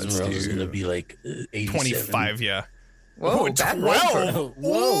 Let's Esmeralda's do gonna be like 87. 25, yeah. Whoa, Oh, bad roll for 12.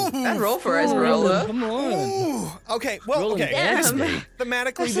 Whoa. bad roll for Esmeralda. Come on. Ooh, okay, well, Rolling okay. damage.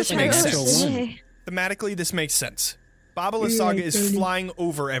 Thematically, this an makes natural sense. one. Thematically, this makes sense. Baba Lysaga is flying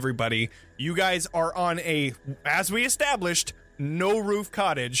over everybody. You guys are on a, as we established, no roof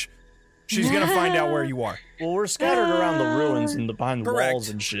cottage. She's gonna find out where you are. Well, we're scattered around the ruins and behind the Correct. walls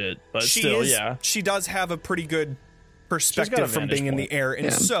and shit, but still, yeah. She does have a pretty good perspective from vantage being in the point. air,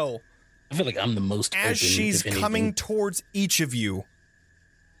 and so I feel like I'm the most as open, she's if anything. coming towards each of you,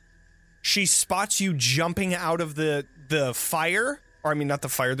 she spots you jumping out of the fire, or I mean not the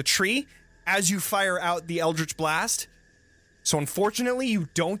fire, the tree, as you fire out the Eldritch Blast. So unfortunately, you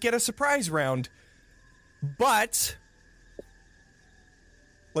don't get a surprise round, but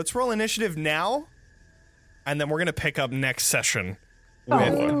let's roll initiative now, and then we're going to pick up next session with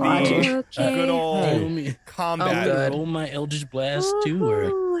the good old Roll me- combat. good. roll my Eldritch Blast too,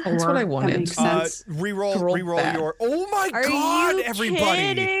 or That's what I That wanted. makes sense. Reroll bad. your. Oh my Are god, you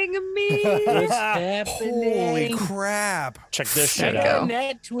everybody! kidding me? what's happening? Holy crap! Check this shit There you out. go.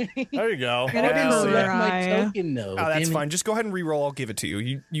 Nat 20. There you go. Gonna I didn't Hell select yeah. my token though. Oh, that's Damn it. fine. Just go ahead and reroll. I'll give it to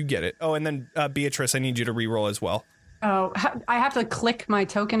you. You get it. Oh, and then Beatrice, I need you to reroll as well. Oh, I have to click my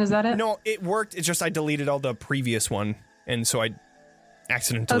token. Is that it? No, it worked. It's just I deleted all the previous one, and so I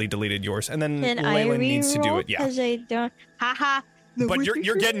accidentally deleted yours. And then Can I Leyland needs to do reroll? it. Yeah, Because I don't. Haha. but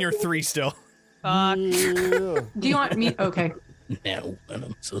you're getting your 3 still. Fuck. Do you want me? Okay, Nat 1,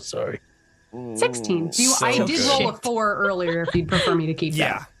 I'm so sorry. 16. Do you? So I did good. roll a 4 earlier. If you'd prefer me to keep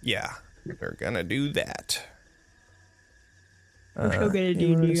that. Yeah. We're gonna do that. We're still gonna do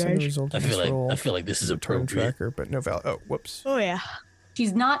you guys. I feel like this is turn appropriate. tracker, but no value. Oh, whoops. Oh yeah.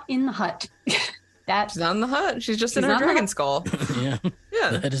 She's not in the hut. That's She's not in the hut. She's just in She's her not in the dragon hut. skull. Yeah,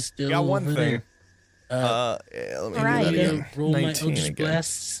 Yeah. that is still Got one over thing. there. Yeah, let me Right. do that again. Roll my 19 Eldritch again.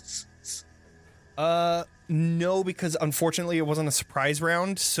 Blasts. No, because unfortunately it wasn't a surprise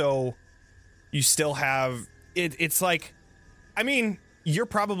round, so you still have it. It's like, I mean, you're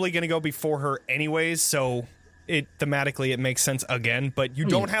probably gonna go before her anyways, so it thematically it makes sense again. But you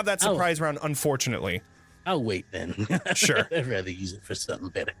don't have that surprise round, unfortunately. I'll wait then. Sure. I'd rather use it for something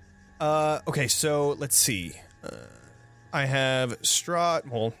better. Okay, so let's see. I have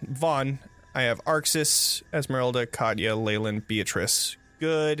Vaughn. I have Arxis, Esmeralda, Katya, Leyland, Beatrice.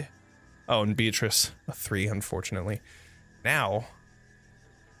 Good. Oh, and Beatrice, a 3, unfortunately. Now,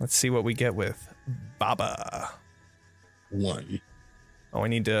 let's see what we get with Baba. 1. Oh, I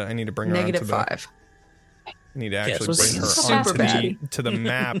need to bring her onto Negative the. 5. I need to Yes, actually was bring her super onto bad. to the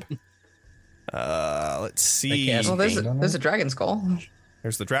map. Let's see. cast- Well, there's a dragon skull.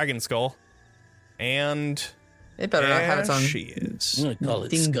 There's the dragon skull, and It better not have its there own. she I'm is. gonna call it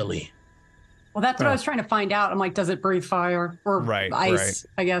Ding. Scully. well. That's what Oh. I was trying to find out. I'm like, does it breathe fire or Right, ice? right.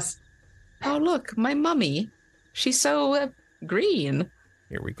 I guess. Oh, look, my mummy. She's so green.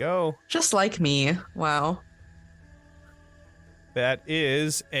 Here we go. Just like me. Wow. That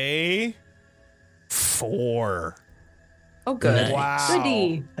is a 4. Oh, good. Nice. Wow.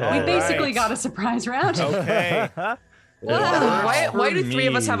 Goody. All We basically right. got a surprise round. Okay. Why do For 3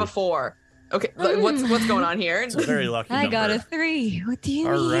 of us have me. a 4? Okay, what's going on here? It's a very lucky I number. got a 3. What do you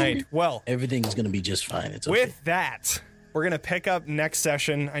All mean? right. Well, Everything's gonna be just fine. It's okay. with that, we're going to pick up next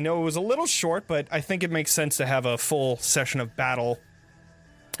session. I know it was a little short, but I think it makes sense to have a full session of battle.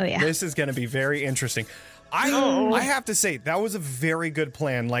 Oh yeah. This is going to be very interesting. I have to say, that was a very good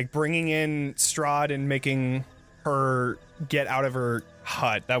plan. Like bringing in Strahd and making her get out of her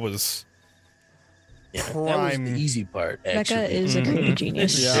hut. That was Yeah, that was prime. the easy part. Actually, Becca is a creative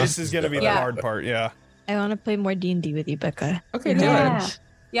genius. Yeah. This is going to be the Yeah. hard part. Yeah. I want to play more D&D with you, Becca. Okay, do Yeah. it.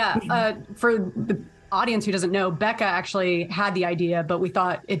 Yeah. For the audience who doesn't know, Becca actually had the idea, but we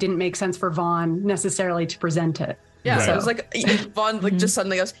thought it didn't make sense for Vaughn necessarily to present it. Yeah, Right. so it was like Vaughn like just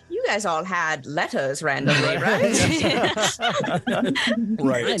suddenly goes, "You guys all had letters randomly, right?"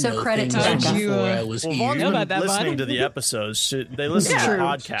 Right. I So know credit to things Becca. before I was Well, here. Vaughn's know been about that, listening bud. to the episodes. They listen Yeah. to the True.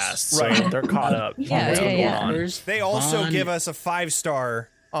 podcast, so Right. they're caught up. Yeah, What's yeah, going yeah. on. They also Vaughn- give us a 5-star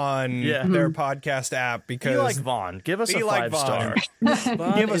on Yeah. their podcast app because Be like Vaughn. Give us Be a like 5-star.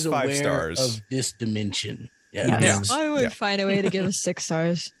 Vaughn Give us is 5 aware stars. of this dimension. Yes. Yeah. I would Yeah. find a way to give us 6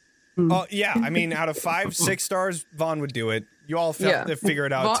 stars. Oh yeah, I mean, out of 5, 6 stars, Vaughn would do it. You all Yeah. figure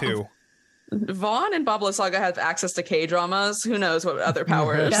it out Vaughn- too. Vaughn and Bob Lysaga have access to K-dramas. Who knows what other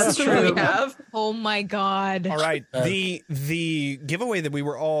powers That's true. we have? Oh my god. All right, the giveaway that we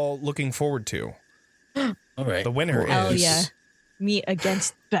were all looking forward to. All right. The winner Hell is yeah. Me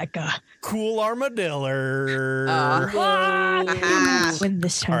against Becca. Cool Armadillo. Win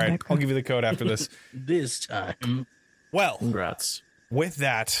this time, All right, Becca. I'll give you the code after this. This time, Well, Congrats. with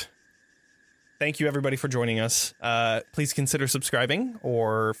that, thank you everybody for joining us. Please consider subscribing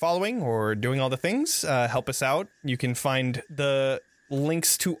or following or doing all the things. Help us out. You can find the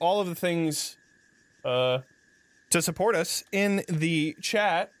links to all of the things to support us in the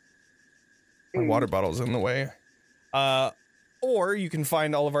chat. My water bottle's in the way. Or you can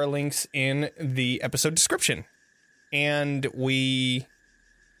find all of our links in the episode description. And we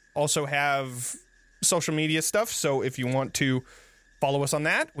also have social media stuff, so if you want to follow us on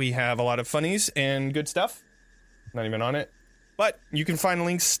that, we have a lot of funnies and good stuff. Not even on it. But you can find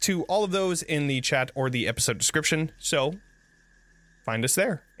links to all of those in the chat or the episode description, so find us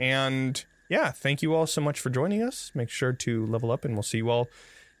there. And yeah, thank you all so much for joining us. Make sure to level up, and we'll see you all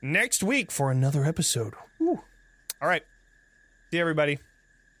next week for another episode. Woo. All right. See you, everybody.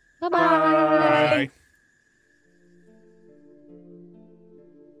 Bye-bye. Bye.